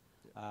it.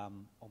 Yep.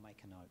 I'll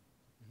make a note.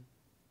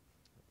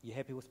 You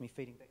happy with me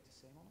feeding back to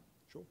Sam on it?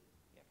 Sure.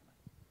 Yeah, okay, mate.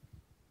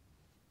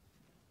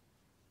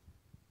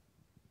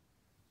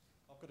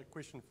 I've got a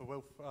question for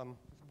Wilf.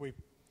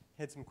 We've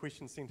had some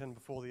questions sent in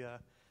before the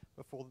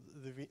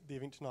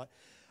event tonight.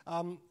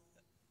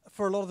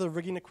 For a lot of the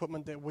rigging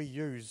equipment that we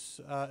use,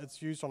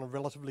 it's used on a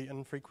relatively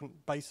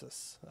infrequent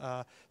basis.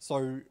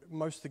 So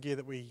most of the gear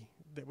that we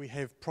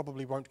have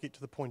probably won't get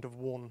to the point of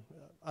worn,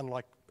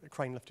 unlike a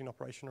crane lifting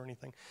operation or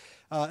anything.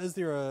 Is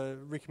there a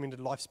recommended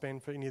lifespan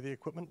for any of the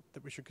equipment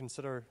that we should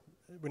consider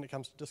when it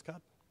comes to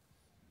discard?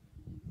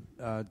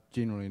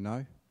 Generally,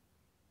 no.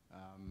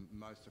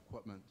 Most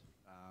equipment,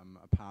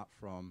 apart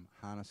from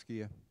harness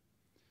gear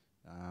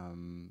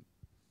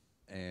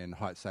and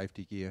height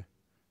safety gear,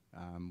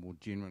 will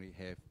generally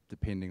have,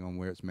 depending on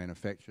where it's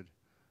manufactured,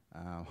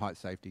 height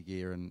safety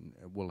gear, and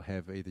will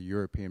have either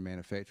European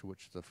manufacture,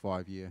 which is a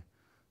 5-year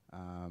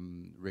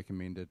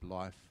recommended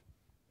life.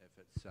 If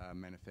it's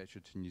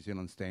manufactured to New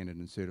Zealand standard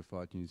and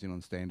certified to New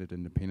Zealand standard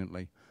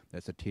independently,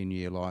 that's a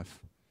 10-year life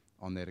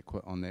on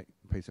that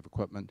piece of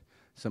equipment,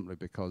 simply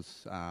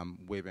because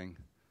webbing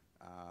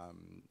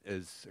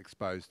is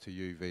exposed to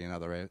UV and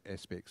other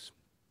aspects.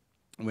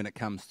 When it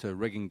comes to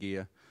rigging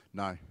gear,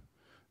 no.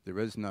 There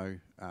is no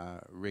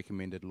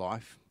recommended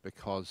life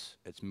because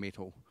it's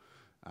metal.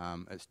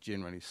 It's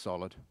generally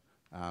solid.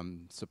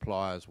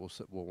 Suppliers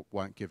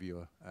won't give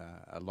you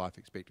a life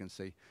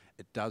expectancy.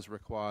 It does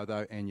require,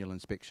 though, annual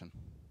inspection.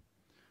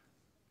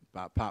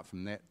 But apart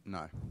from that,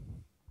 no.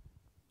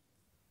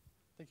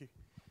 Thank you.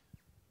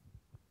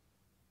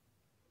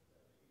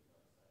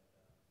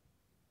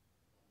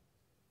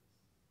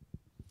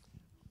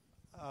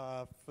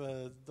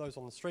 For those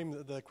on the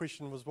stream, the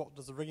question was, what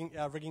does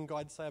our rigging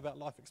guide say about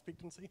life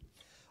expectancy?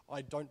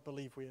 I don't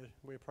believe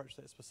we approach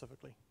that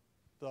specifically.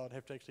 Though I'd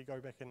have to actually go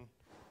back and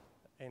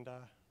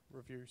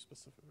review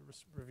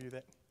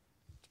that,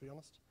 to be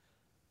honest.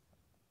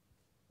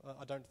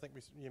 I don't think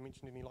we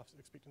mentioned any life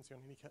expectancy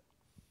on any kit.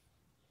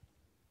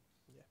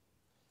 Yeah,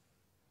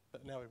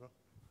 but now we will.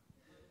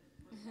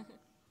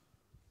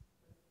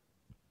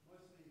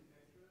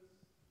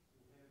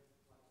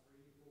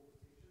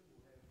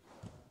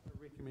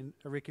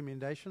 A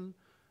recommendation,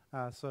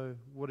 so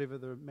whatever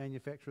the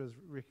manufacturer's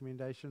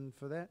recommendation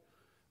for that.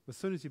 As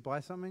soon as you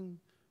buy something,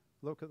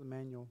 look at the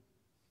manual.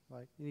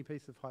 Like any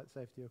piece of height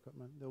safety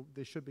equipment,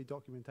 there should be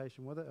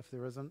documentation with it. If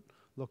there isn't,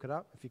 look it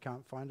up. If you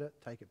can't find it,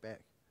 take it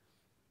back.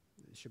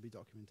 There should be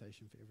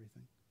documentation for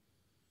everything.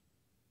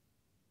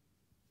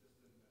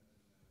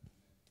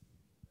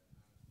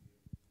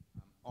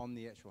 On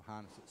the actual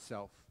harness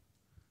itself,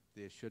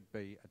 there should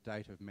be a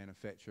date of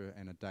manufacture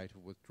and a date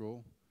of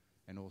withdrawal,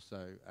 and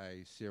also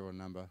a serial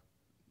number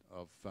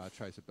of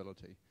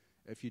traceability.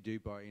 If you do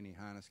buy any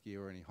harness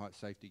gear or any height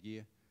safety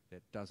gear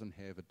that doesn't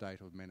have a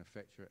date of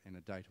manufacture and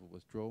a date of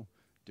withdrawal,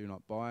 do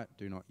not buy it,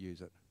 do not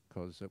use it,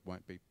 because it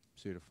won't be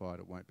certified,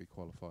 it won't be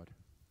qualified.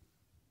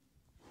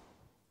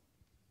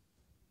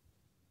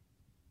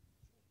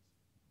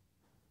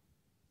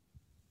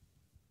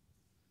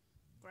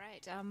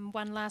 Great.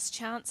 One last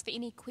chance for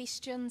any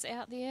questions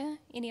out there.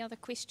 Any other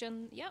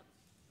question? Yep.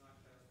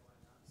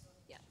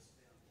 Yeah.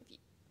 Here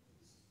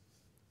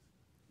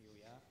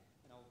we are,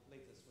 and I'll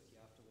leave this with you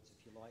afterwards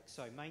if you like.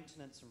 So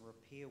maintenance and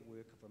repair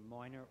work of a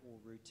minor or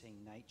routine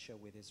nature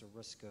where there's a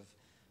risk of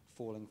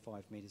falling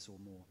 5 metres or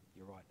more.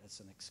 You're right, it's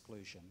an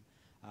exclusion.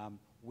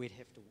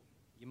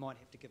 You might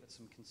have to give it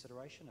some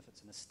consideration if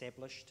it's an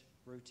established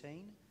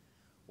routine,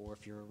 or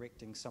if you're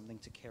erecting something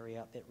to carry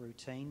out that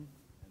routine,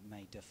 it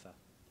may differ.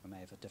 I may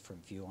have a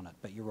different view on it,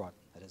 but you're right,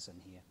 it is in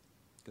here.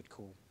 Good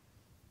call.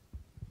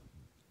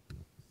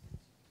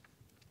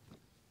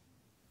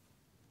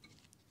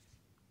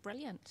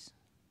 Brilliant.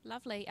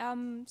 Lovely.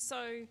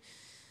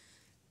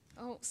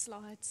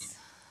 Slides.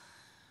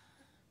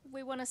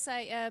 We want to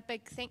say a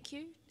big thank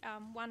you,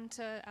 one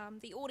to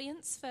the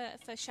audience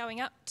for showing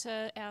up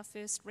to our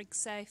first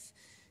RigSafe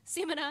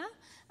seminar.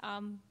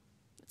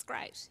 It's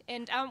great.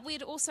 And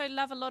we'd also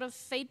love a lot of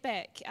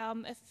feedback.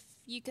 If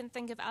you can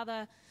think of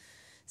other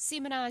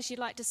seminars you'd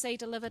like to see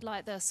delivered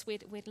like this,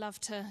 we'd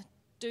love to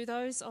do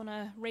those on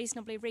a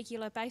reasonably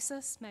regular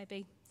basis,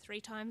 maybe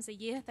 3 times a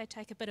year. They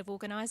take a bit of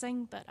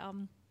organising, but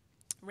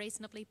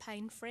reasonably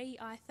pain-free,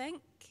 I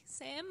think,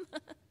 Sam?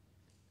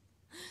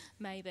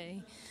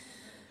 Maybe.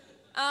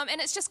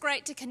 And it's just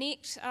great to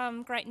connect,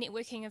 great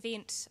networking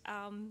event.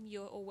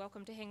 You're all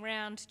welcome to hang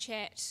around,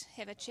 chat,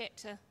 have a chat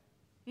to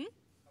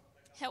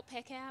help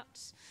pack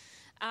out.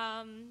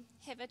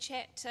 have a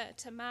chat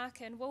to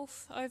Mark and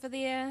Wolf over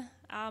there.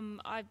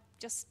 And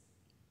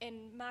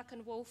Mark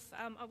and Wolf,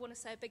 I want to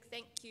say a big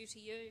thank you to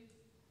you.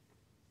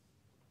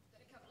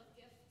 Got a couple of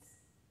gifts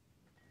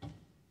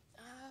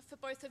for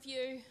both of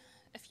you.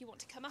 If you want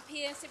to come up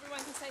here so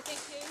everyone can say thank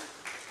you.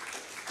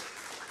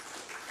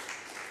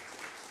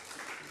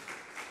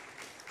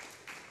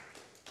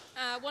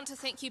 I want to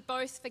thank you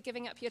both for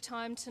giving up your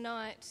time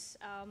tonight. It's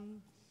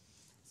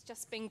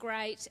just been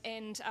great,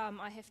 and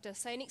I have to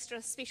say an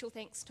extra special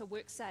thanks to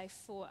WorkSafe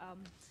for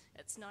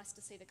it's nice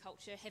to see the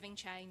culture having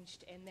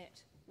changed and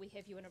that we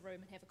have you in a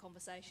room and have a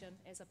conversation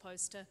as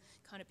opposed to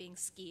kind of being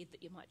scared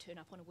that you might turn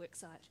up on a work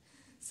site.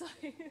 So,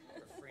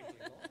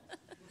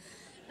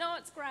 no,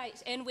 it's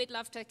great, and we'd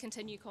love to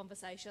continue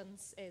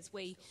conversations as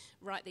we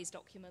write these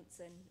documents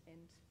and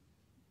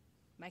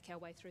make our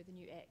way through the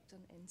new Act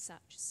and such.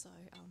 So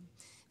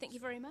thank you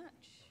very much.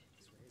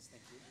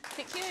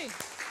 Thank you.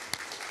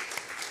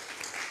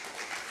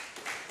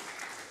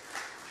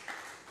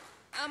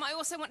 I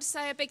also want to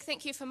say a big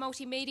thank you for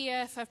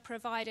Multimedia for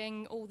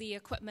providing all the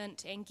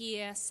equipment and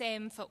gear,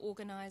 Sam for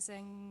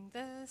organising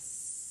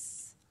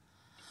this,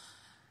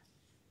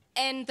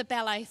 and the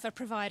ballet for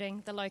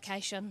providing the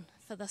location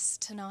for this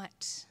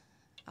tonight.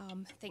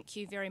 Thank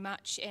you very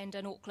much. And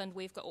in Auckland,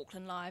 we've got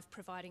Auckland Live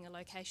providing a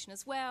location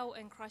as well.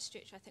 In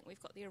Christchurch, I think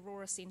we've got the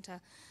Aurora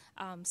Centre.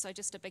 So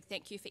just a big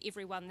thank you for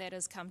everyone that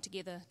has come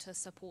together to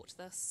support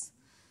this.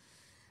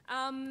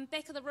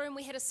 Back of the room,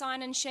 we had a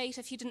sign-in sheet.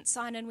 If you didn't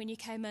sign in when you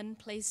came in,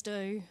 please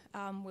do.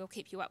 We'll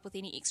keep you up with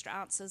any extra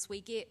answers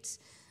we get.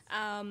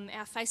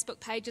 Our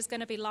Facebook page is going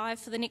to be live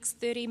for the next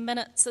 30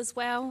 minutes as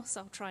well,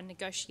 so I'll try and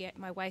negotiate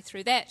my way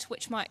through that,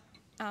 which might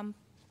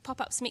pop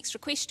up some extra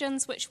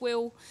questions, which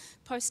we'll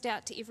post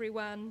out to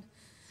everyone.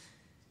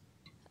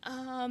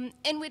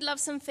 And we'd love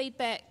some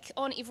feedback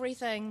on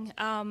everything,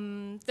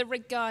 the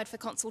rig guide for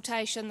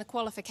consultation, the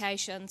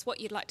qualifications, what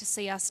you'd like to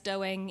see us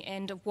doing,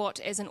 and what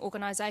as an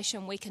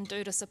organisation we can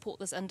do to support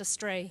this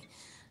industry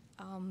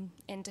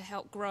and to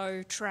help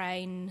grow,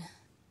 train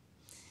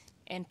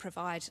and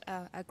provide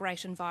a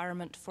great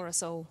environment for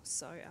us all.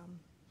 So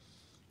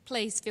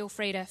please feel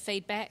free to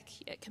feedback.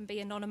 It can be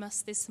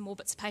anonymous. There's some more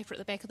bits of paper at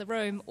the back of the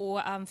room,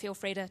 or feel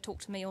free to talk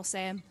to me or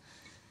Sam.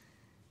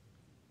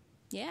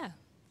 Yeah.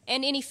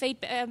 And any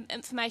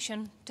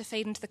information to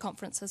feed into the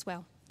conference as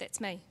well. That's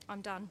me.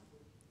 I'm done.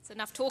 It's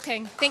enough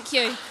talking. Thank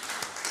you.